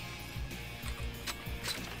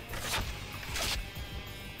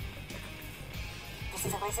 This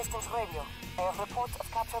is a Resistance radio. I have reports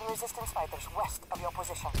of captured Resistance fighters west of your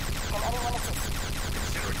position. Can anyone assist?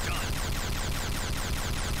 Consider it done.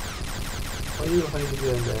 Why are you hiding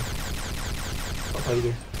behind there? I'll hide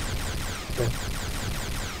you. Okay.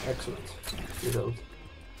 Excellent. Reload.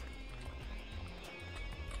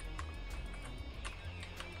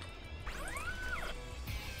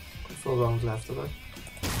 4 rounds left of it.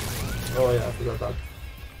 Oh yeah, I forgot that.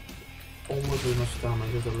 Almost as much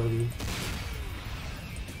damage as already.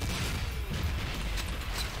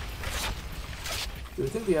 Do you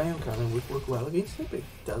think the ion cannon would work well against it? It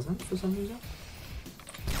doesn't for some reason.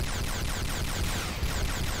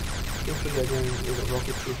 Don't forget again with a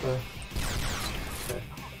rocket trooper. Okay.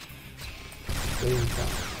 Ion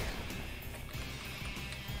cannon.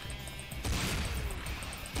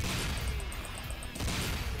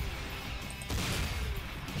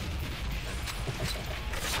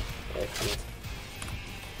 Excellent.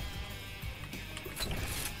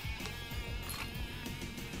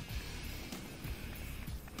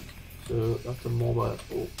 So that's a mobile.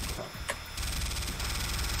 Oh, crap.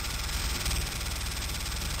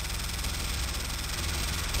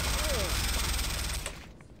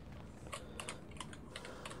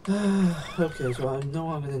 Okay, so I know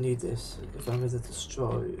I'm gonna need this if I'm gonna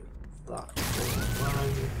destroy that.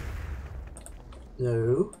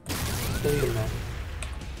 No. Stay in there.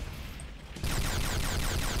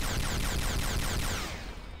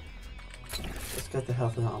 Let's get the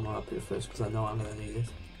health and armor up here first because I know I'm gonna need it.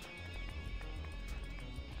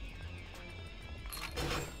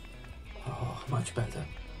 Oh, much better.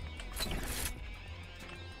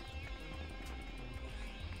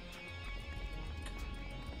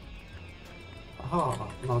 Aha,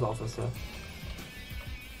 not officer.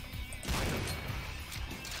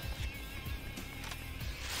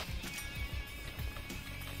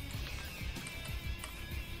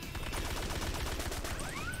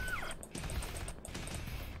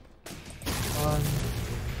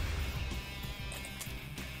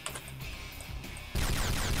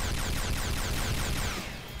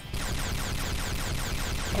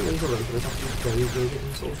 Laser rifle is actually very good in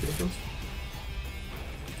assault vehicles.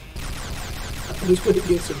 And it's good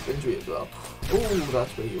against infantry as well. Oh,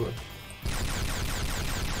 that's where you were.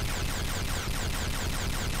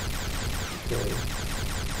 Okay.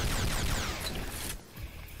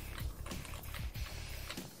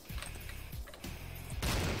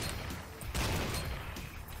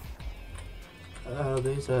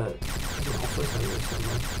 There's an office area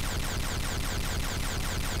somewhere.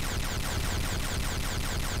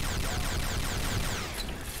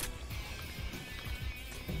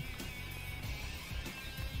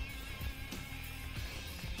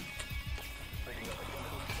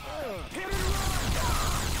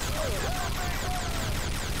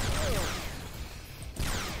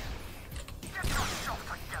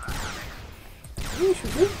 Yeah,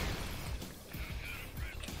 should do.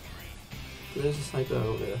 There's a sniper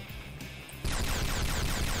over there.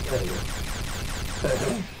 There you go. Shit.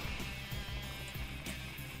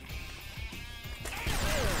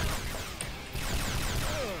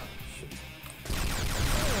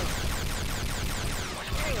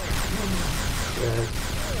 Yeah.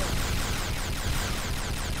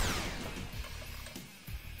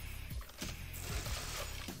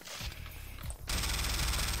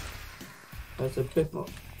 That's a bit more.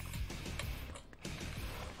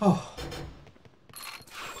 Oh.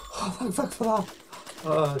 Oh, thank fuck for that.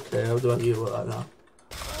 Okay, how do I deal with that now?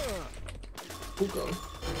 Oh, God.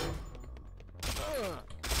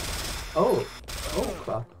 Oh. Oh,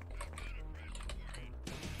 crap.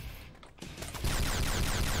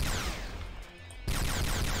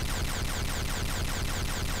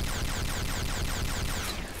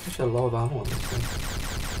 There's a lot of ammo on this thing.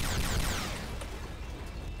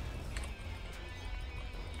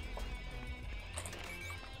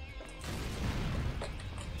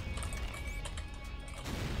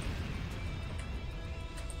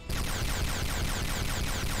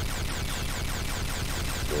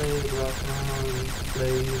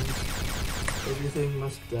 Flames. Everything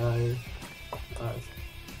must die. Alright.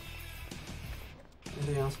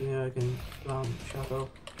 Anything else in here I can shadow?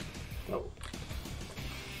 No.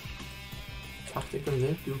 Tactical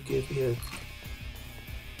nip, you give me a...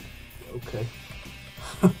 Okay.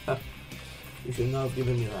 You should not have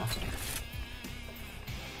given me that.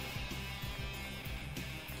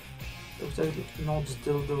 Looks like Nod's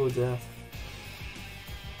dildo there.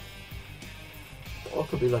 Or it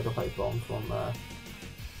could be like a pipe bomb from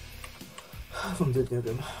Disney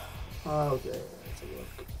Nukem. Okay, let's have a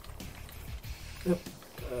look. Yep,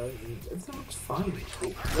 everything looks fine.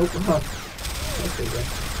 Oh, nope. Okay, then.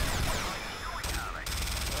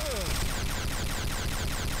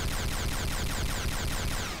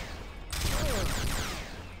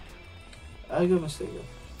 I got a mistake.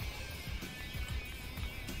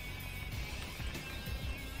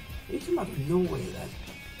 You came out of nowhere then.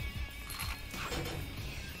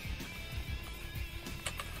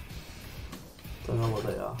 Don't know what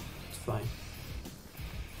they are. It's fine.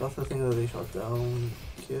 That's the thing that they shot down.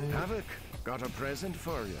 Okay. Havoc, got a present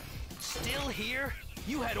for you. Still here?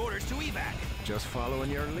 You had orders to evac. Just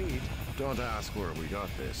following your lead. Don't ask where we got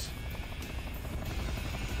this.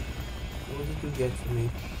 What did you get for me?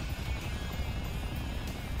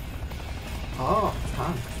 Oh,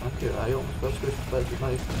 thank you. I almost got squished by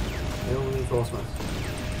my own reinforcements.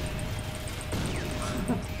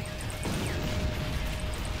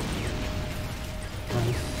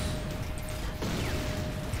 Nice.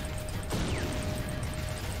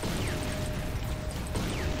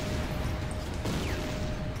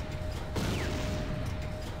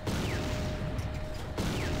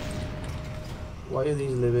 Why are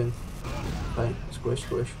these living? Right, squish,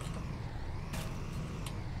 squish.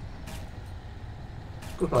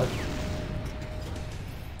 Goodbye.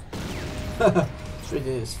 Straight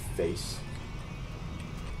in his face.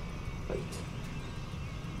 Right.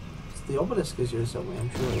 It's the Obelisk is here somewhere, I'm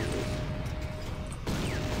sure it is.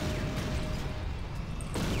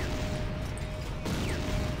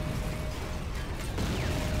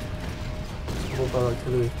 Mobile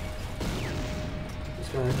artillery. This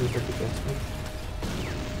guy who's up against me.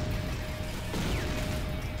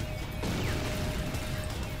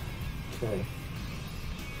 Okay.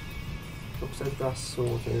 Looks like that's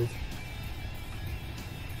sorted.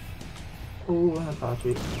 Oh, and a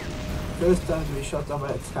battery. First time to be shot down by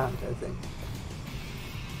a tank, I think.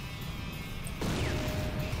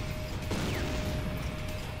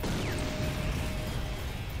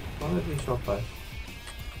 What did we shot by?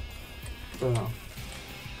 Don't know.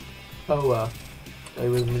 Oh, guy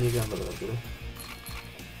with a minigun by the look of it.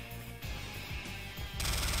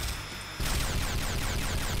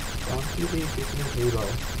 Don't you be getting a hero?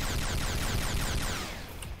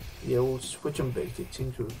 The old switch and bait, it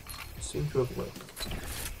seemed to have worked.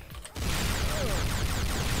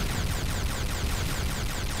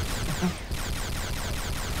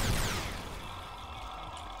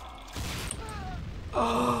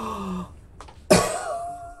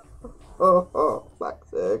 Oh, fuck's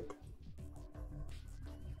sake.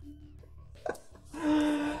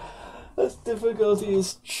 This difficulty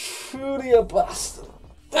is truly a bastard.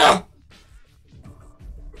 Ah!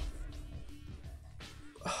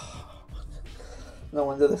 No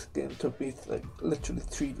wonder this game took me like literally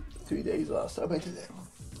three days last time I did it.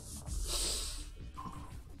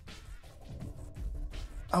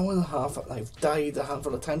 Hour and a half and I've died a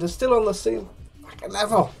handful of times. I'm still on the same fucking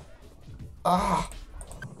level. Ah.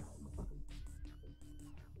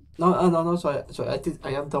 No, sorry,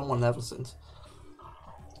 I have done one level since.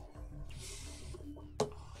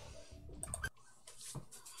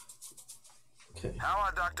 Okay. How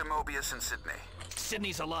are Dr. Mobius and Sydney?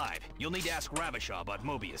 Sydney's alive. You'll need to ask Ravishah about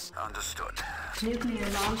Mobius. Understood. Nuclear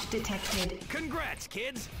launch detected. Congrats,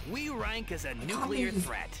 kids! We rank as a nuclear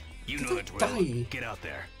threat. You know the drill. Die. Get out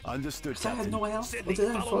there. Understood, I had Captain. no one else. Sydney, What did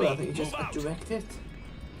I follow follow? me. I think just Move out. direct it.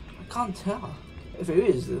 I can't tell. If it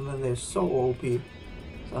is, then they're so OP.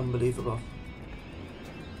 It's unbelievable.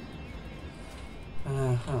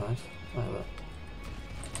 Alright. Whatever.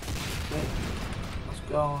 Okay. Let's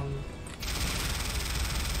go on.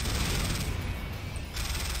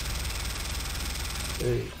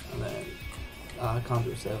 Three, and then I can't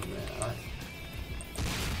do 7 there, alright.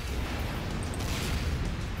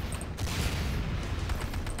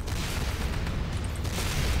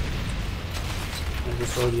 I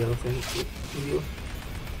just saw the other thing with you.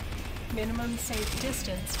 Minimum safe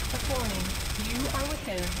distance of warning. You are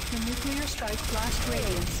within the nuclear strike blast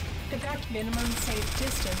radius. Evac minimum safe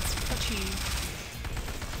distance achieved.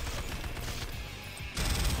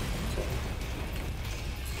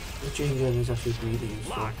 The chain gun is actually really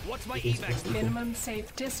useful. Lock, what's my against evac? this thing. Minimum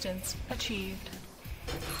safe distance achieved.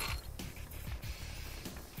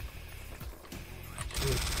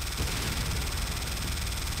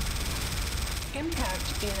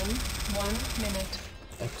 Impact in 1 minute.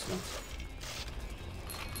 Excellent.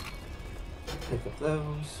 Pick up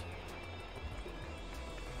those.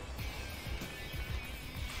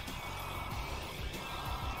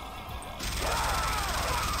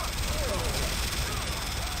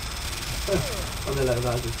 And then like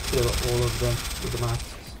that, just kill all of them with the masks.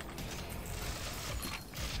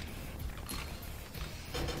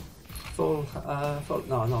 Full,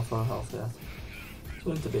 no, not full health yet. It's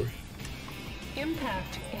going to be.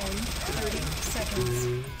 Impact in 30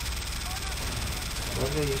 seconds. I'll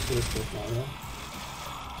get used to this bit now, yeah?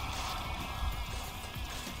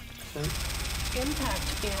 Okay. Impact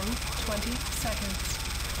in 20 seconds.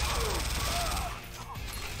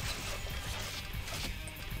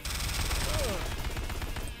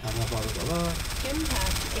 And my body got lower.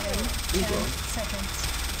 Impact in 10 seconds.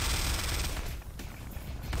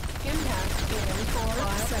 Impact in 4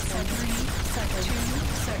 seconds, 3 seconds, 2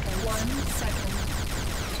 seconds, 1 second.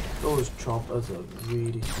 Those choppers are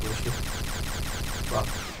really squishy. Well, I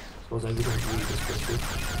suppose everything's really squishy.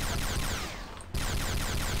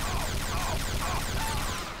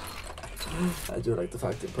 I do like the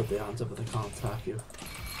fact they put their hands up but they can't attack you.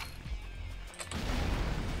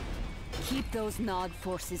 Keep those Nod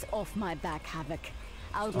forces off my back, Havoc.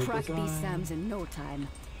 I'll crack these Sams in no time.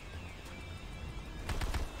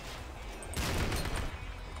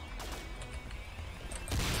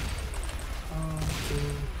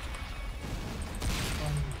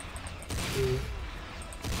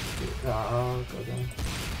 Oh, god damn.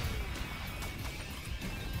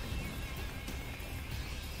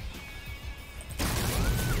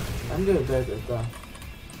 I'm doing bad at that.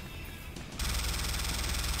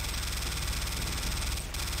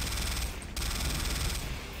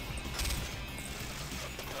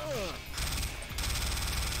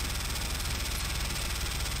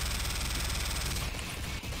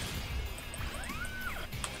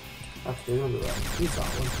 Actually, don't do that. Use that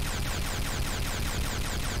one.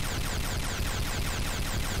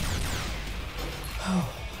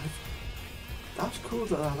 That's cool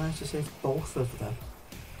that I managed to save both of them.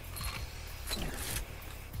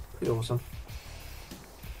 Pretty awesome.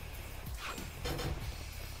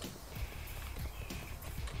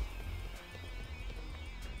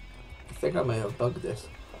 I think I may have bugged this.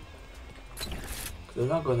 Because they're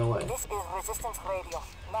not going away. This is Resistance Radio.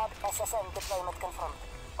 Not SSN deployment confirmed.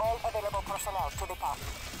 All available personnel to depart.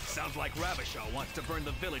 Sounds like Ravishar wants to burn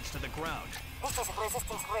the village to the ground. This is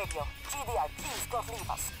Resistance Radio. GDI, please don't leave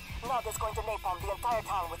us. Nod is going to napalm the entire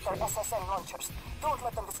town with their SSN launchers. Don't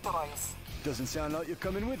let them destroy us. Doesn't sound like you're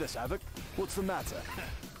coming with us, Havoc. What's the matter?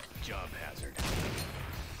 Job hazard.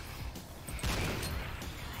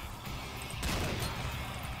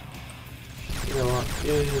 You know what?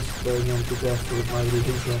 Here's burning them to death with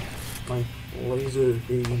my laser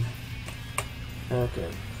beam.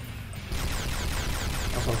 Okay.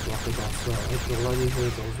 That's how block it off, so I can already hear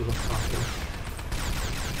those with a pattern.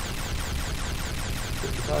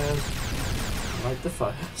 Put the tires, light the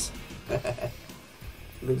fires.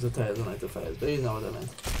 Lose the tires and light the fires, but you know what I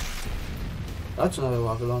meant. That's another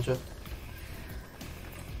rocket launcher.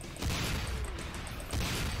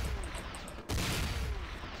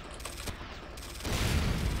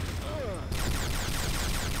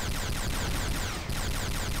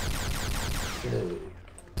 Okay.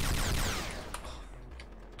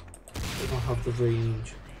 They don't have the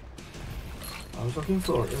range. I was looking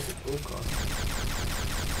for it. Oh god.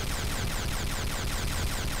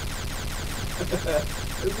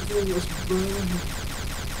 Everything was burning.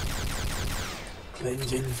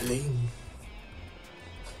 Cleansing flame.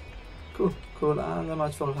 Cool, cool, and I'm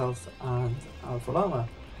at full health and full armor,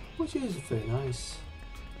 which is very nice.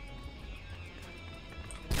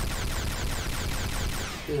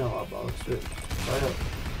 You know what, about it. Right up.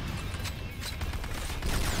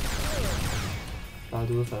 I'll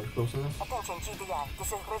do if I'm close enough. Attention GDI, this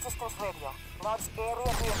is Resistance Radio. Nod's area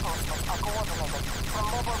reinforcements are coordinated from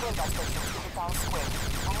mobile radar stations to the town square.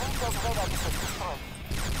 We need those radar dishes destroyed.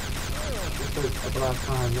 Just put a black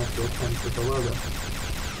hand next to a tent with the logo.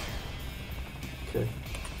 Okay.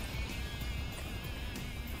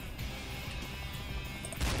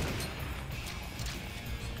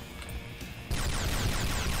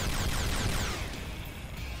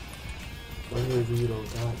 When you reload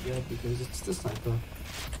that, yeah, because it's the sniper.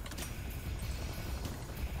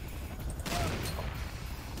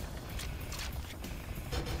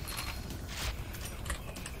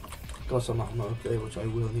 Got some ammo, okay, which I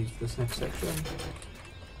will need for this next section.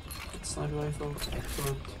 Sniper rifle,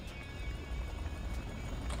 excellent.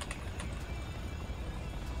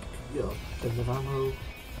 Yeah, bit of ammo,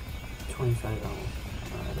 25 ammo.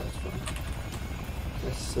 Alright, that's fine.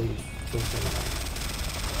 Let's save 15 ammo.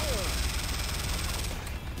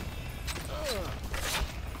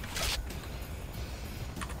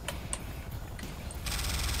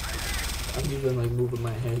 I'm even like moving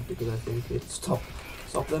my head because I think it stop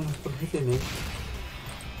them from hitting me.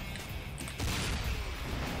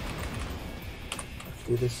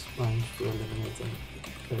 hopefully this round will eliminate them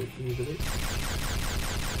very easily.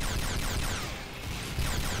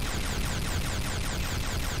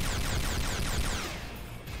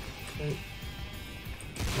 Okay.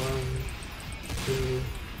 1, 2,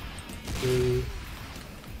 3.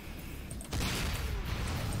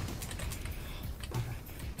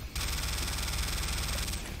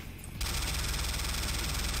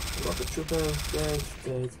 Rocket Trooper, dead.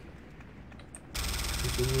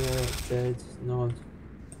 Engineer, dead, nod.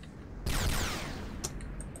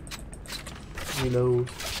 Reload.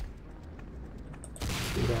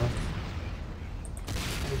 Do that.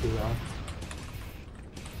 And do that.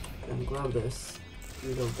 Then grab this.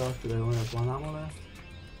 Reload that because I only have 1 ammo left.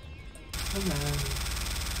 And then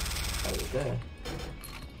out of there.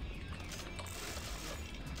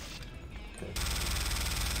 Okay.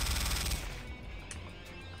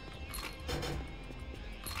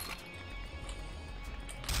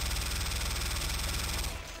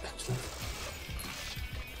 Excellent.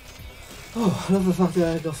 Oh, I love the fact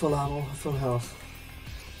that I got full ammo, full health.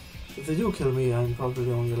 If they do kill me, I'm probably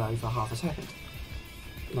only alive for half a second.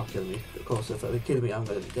 Not kill me, of course, if they kill me, I'm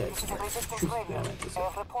going to be dead. This is the Resistance Shoot me, radio. I meant to I say.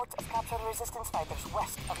 have reports of captured Resistance fighters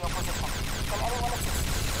west of your position. Can anyone assist?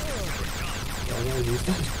 Yeah, I know these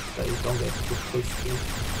guys don't get pushed to me.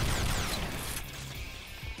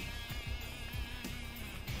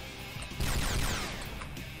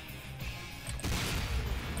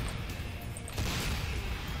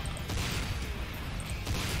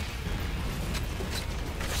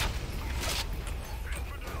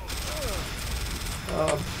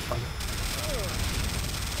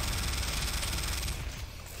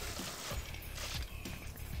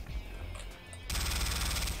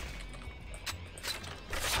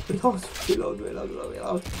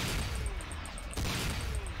 Reload.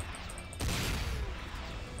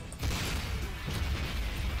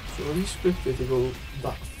 So are you scripted to go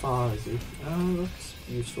that far, is he? Ah, that's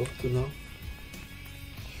useful to know.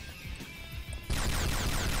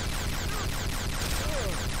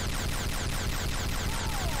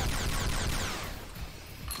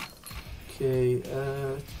 Okay,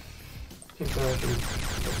 pick up and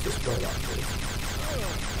let's just try that first.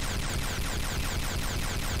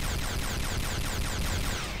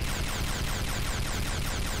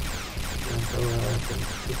 So I can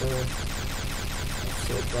keep it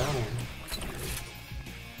upside down.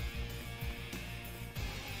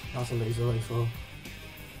 That's a laser rifle.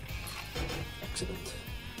 Excellent.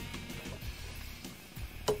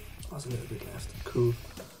 That's a little bit left. Cool.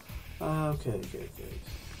 Okay.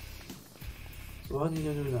 So what I need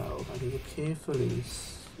to do now, I need to carefully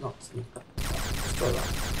not sneak up. Let's try that.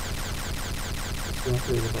 It's going to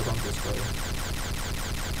feel if I don't destroy it.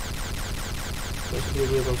 Especially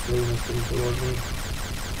with those flames coming towards me.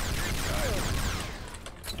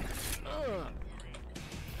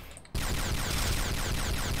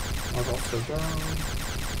 I'll go upside down.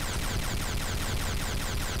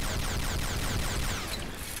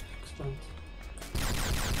 Excellent.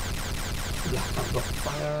 Black and got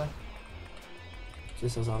fire.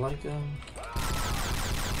 Just as I like them.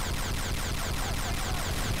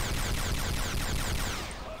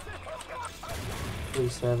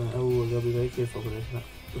 Seven. Oh, I've got to be very careful with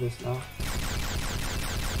this now.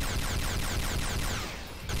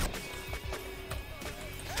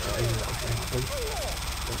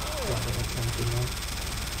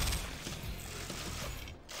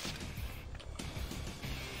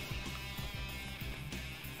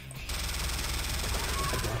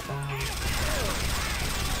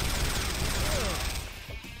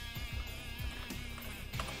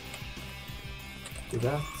 Do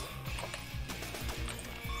that.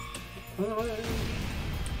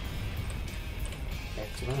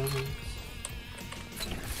 Excellent.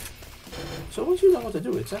 So once you know what to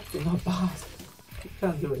do, it's actually not bad. You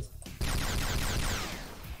can do it.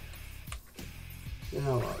 You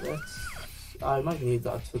know what? I might need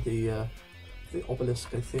that for the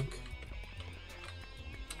Obelisk, I think.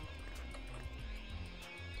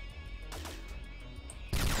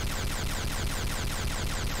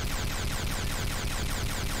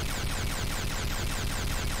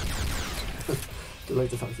 I like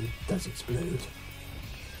the fact that it does explode.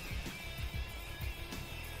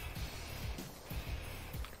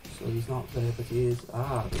 So he's not there, but he is.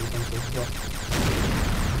 Ah, there is something.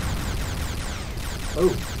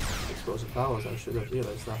 Oh, explosive powers. I should have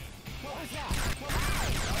realised that.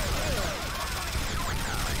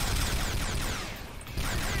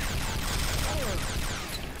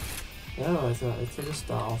 Yeah, I thought I'd take a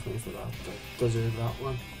start off me for that. I deserve that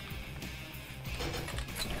one.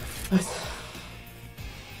 Right.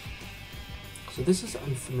 So this is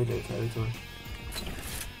unfamiliar territory.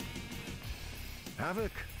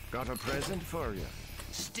 Havoc, got a present for you.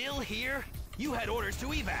 Still here? You had orders to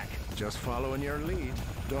evac. Just following your lead.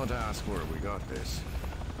 Don't ask where we got this.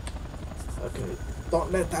 Okay,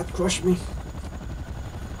 don't let that crush me.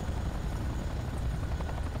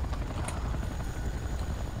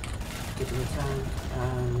 Get in the tank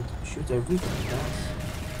and shoot everything, guys.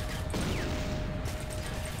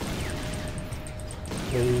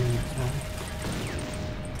 Get in the tank.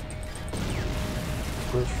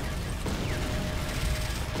 Push.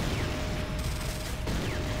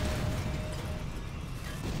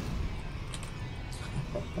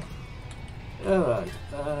 Alright,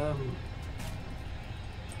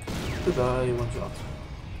 goodbye, one shot.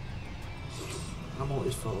 I'm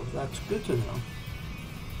always full, that's good to know.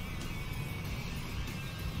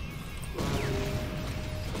 1,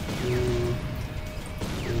 2,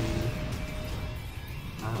 3,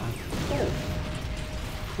 and 4.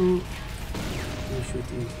 Cool. We shoot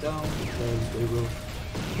these down because they will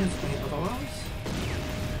hit me otherwise.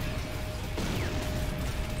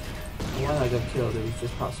 And when I got killed, it was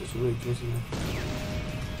just past this ridge, wasn't it?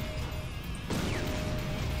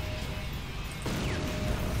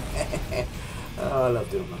 Oh, I love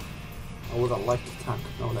doing that. I would have liked to tank,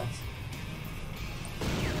 no less.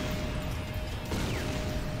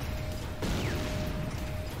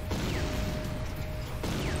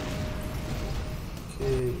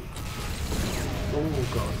 Okay. Oh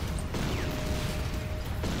god.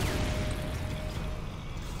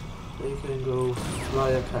 They can go fly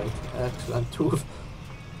a kite. Excellent. Two of...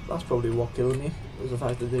 That's probably what killed me, was the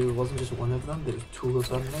fact that there wasn't just one of them, there was two of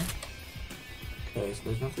them there. Okay, so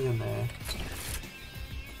there's nothing in there.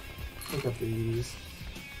 Pick up these.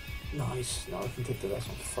 Nice, now I can take the rest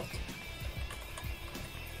on foot.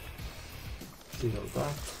 Reload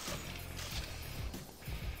that.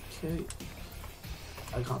 Okay.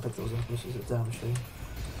 I can't pick those up, this is a damn shame.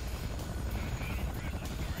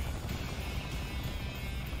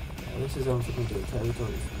 Yeah, this is unfamiliar territory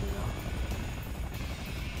for me now.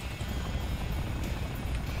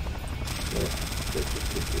 Good.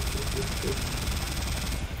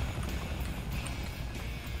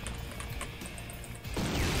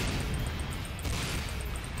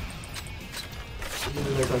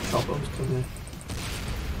 Like our choppers come in.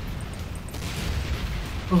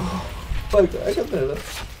 Oh my god, I got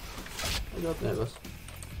nervous.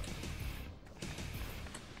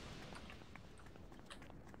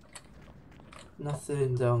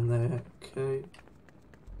 Nothing down there, okay.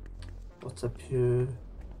 What's up here?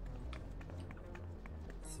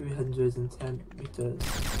 310 meters.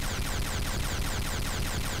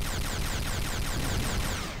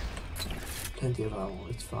 Plenty of ammo,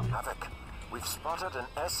 it's fine. Havoc, we've spotted an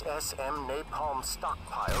SSM napalm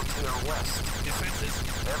stockpile to your west. Defenses?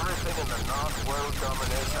 Everything in the North World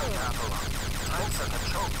Domination catalog. Tanks at the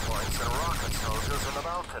choke points and rocket soldiers on the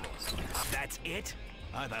balconies. That's it?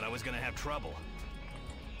 I thought I was gonna have trouble.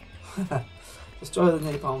 Destroy the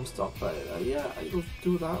napalm stockpile. Yeah, I will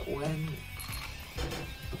do that when...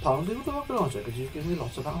 Apparently with the rocket launcher, because you've given me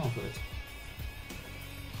lots of ammo for it.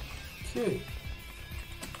 Okay.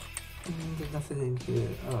 There's nothing in here.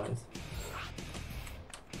 Alright.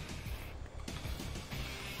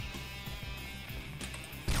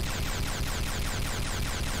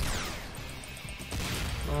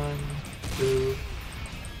 One, two,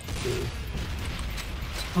 three.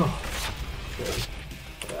 Oh, okay.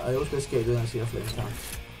 Yeah, I always get scared when I see a flame tank.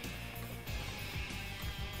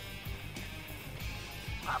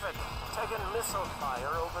 Havoc, taking missile fire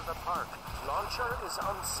over the park. Launcher is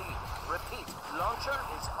unseen. Repeat, launcher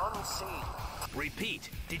is unseen. Repeat,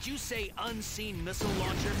 did you say unseen missile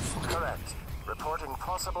launcher? Correct. Reporting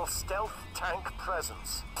possible stealth tank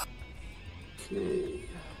presence. Okay.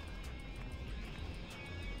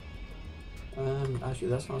 Actually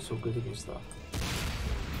that's not so good against that.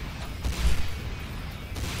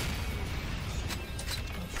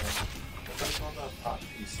 If I saw that part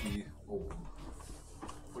PC home,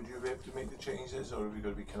 would you be able to make the changes, or are we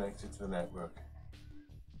going to be connected to the network?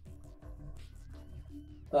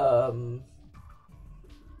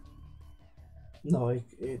 No,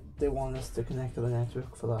 they want us to connect to the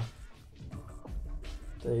network for that.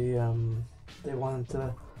 They wanted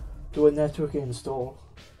to do a network install,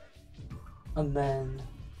 and then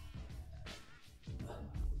Yeah,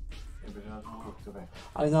 but it hasn't worked today.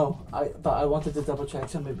 I know, but I wanted to double check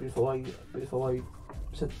something before I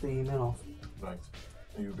sent the email off. Right.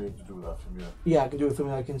 And you'll be able to do that from here. Yeah, I can do it from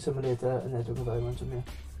here. I can simulate a network environment from here.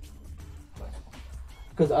 Right.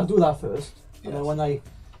 Because I'll do that first, and then Yes. when I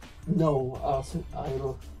know, I'll send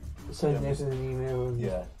Yeah, Nathan an email. And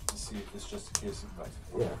Yeah. See, it's just a case of right.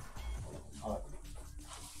 Yeah. Alright.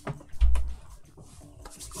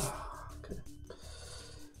 Okay.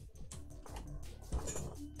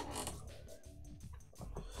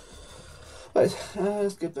 Right,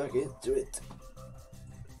 let's get back into it.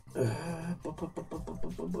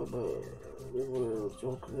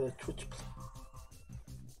 Twitch.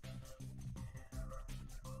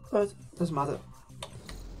 Right, doesn't matter.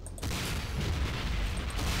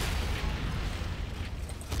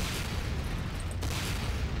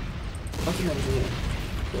 That's an engineer,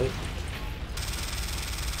 okay?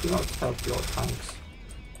 Do not help your tanks.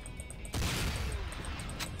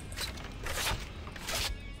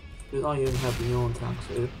 You're not even helping your own tanks,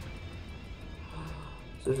 are you?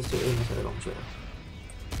 So just do aim at a launcher.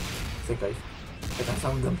 I think I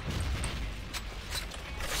found them.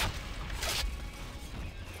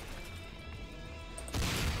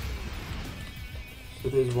 So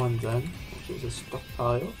there's one done, which is a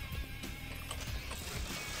stockpile.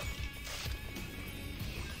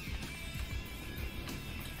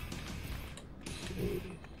 Okay.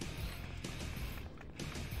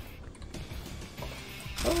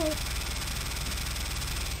 Oh.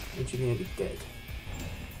 Engineer is dead.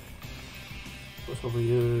 What's over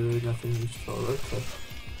here? Nothing useful, okay.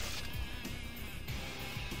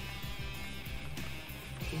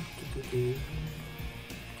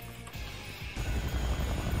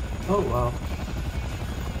 Oh wow.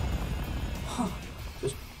 Huh.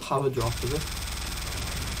 Just power drop of it.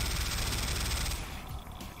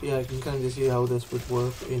 Yeah, I can kind of see how this would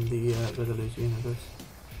work in the Renegade universe.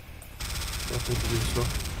 Definitely useful.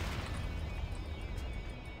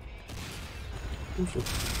 Oh shit.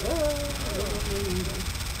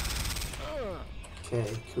 Okay,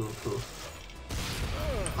 cool.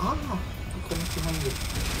 Ah! I'm coming behind it.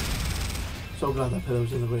 So glad that pillar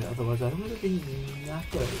was in the way, otherwise I would have been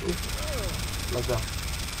knackered. Oops. Like that.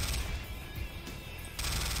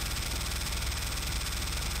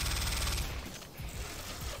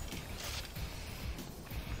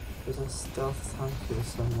 There's a stealth tank here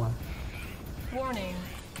somewhere. Warning.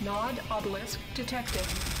 Nod Obelisk detected.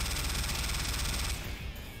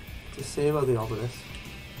 Disable the Obelisk.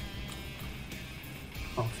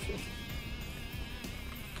 Oh shit.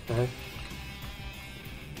 Okay.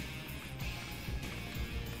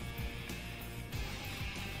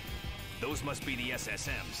 Those must be the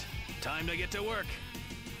SSMs. Time to get to work.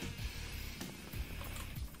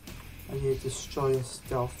 I need to destroy a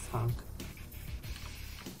stealth tank.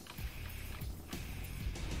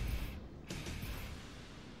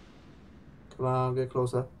 Come on, get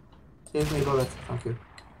closer. Save me a bullet, thank you.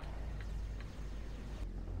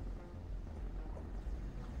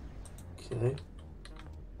 Okay.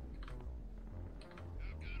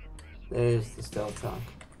 There's the stealth tank.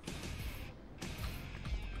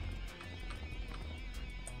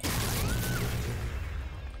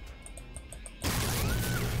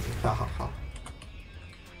 Ha ha ha.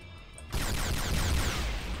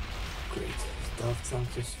 Great. Stealth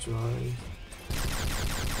tank destroyed.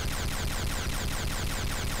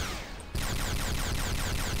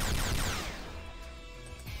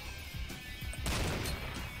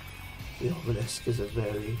 The Obelisk is a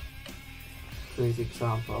very great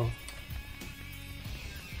example.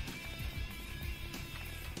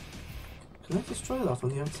 Can I destroy that from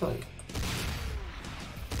the outside?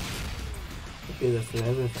 I'd be there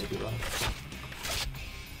forever if I do that.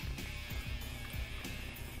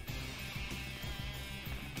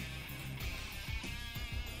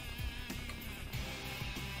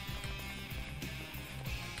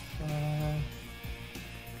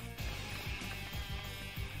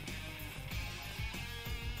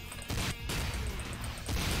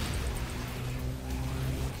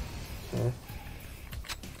 Okay.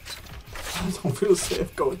 I don't feel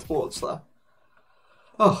safe going towards that.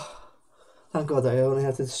 Oh, thank God I only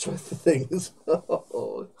had to destroy the things.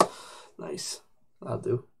 Oh, nice. That'll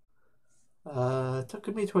do. It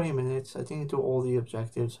took me 20 minutes. I didn't do all the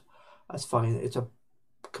objectives. That's fine. It's a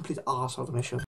complete arse of the mission.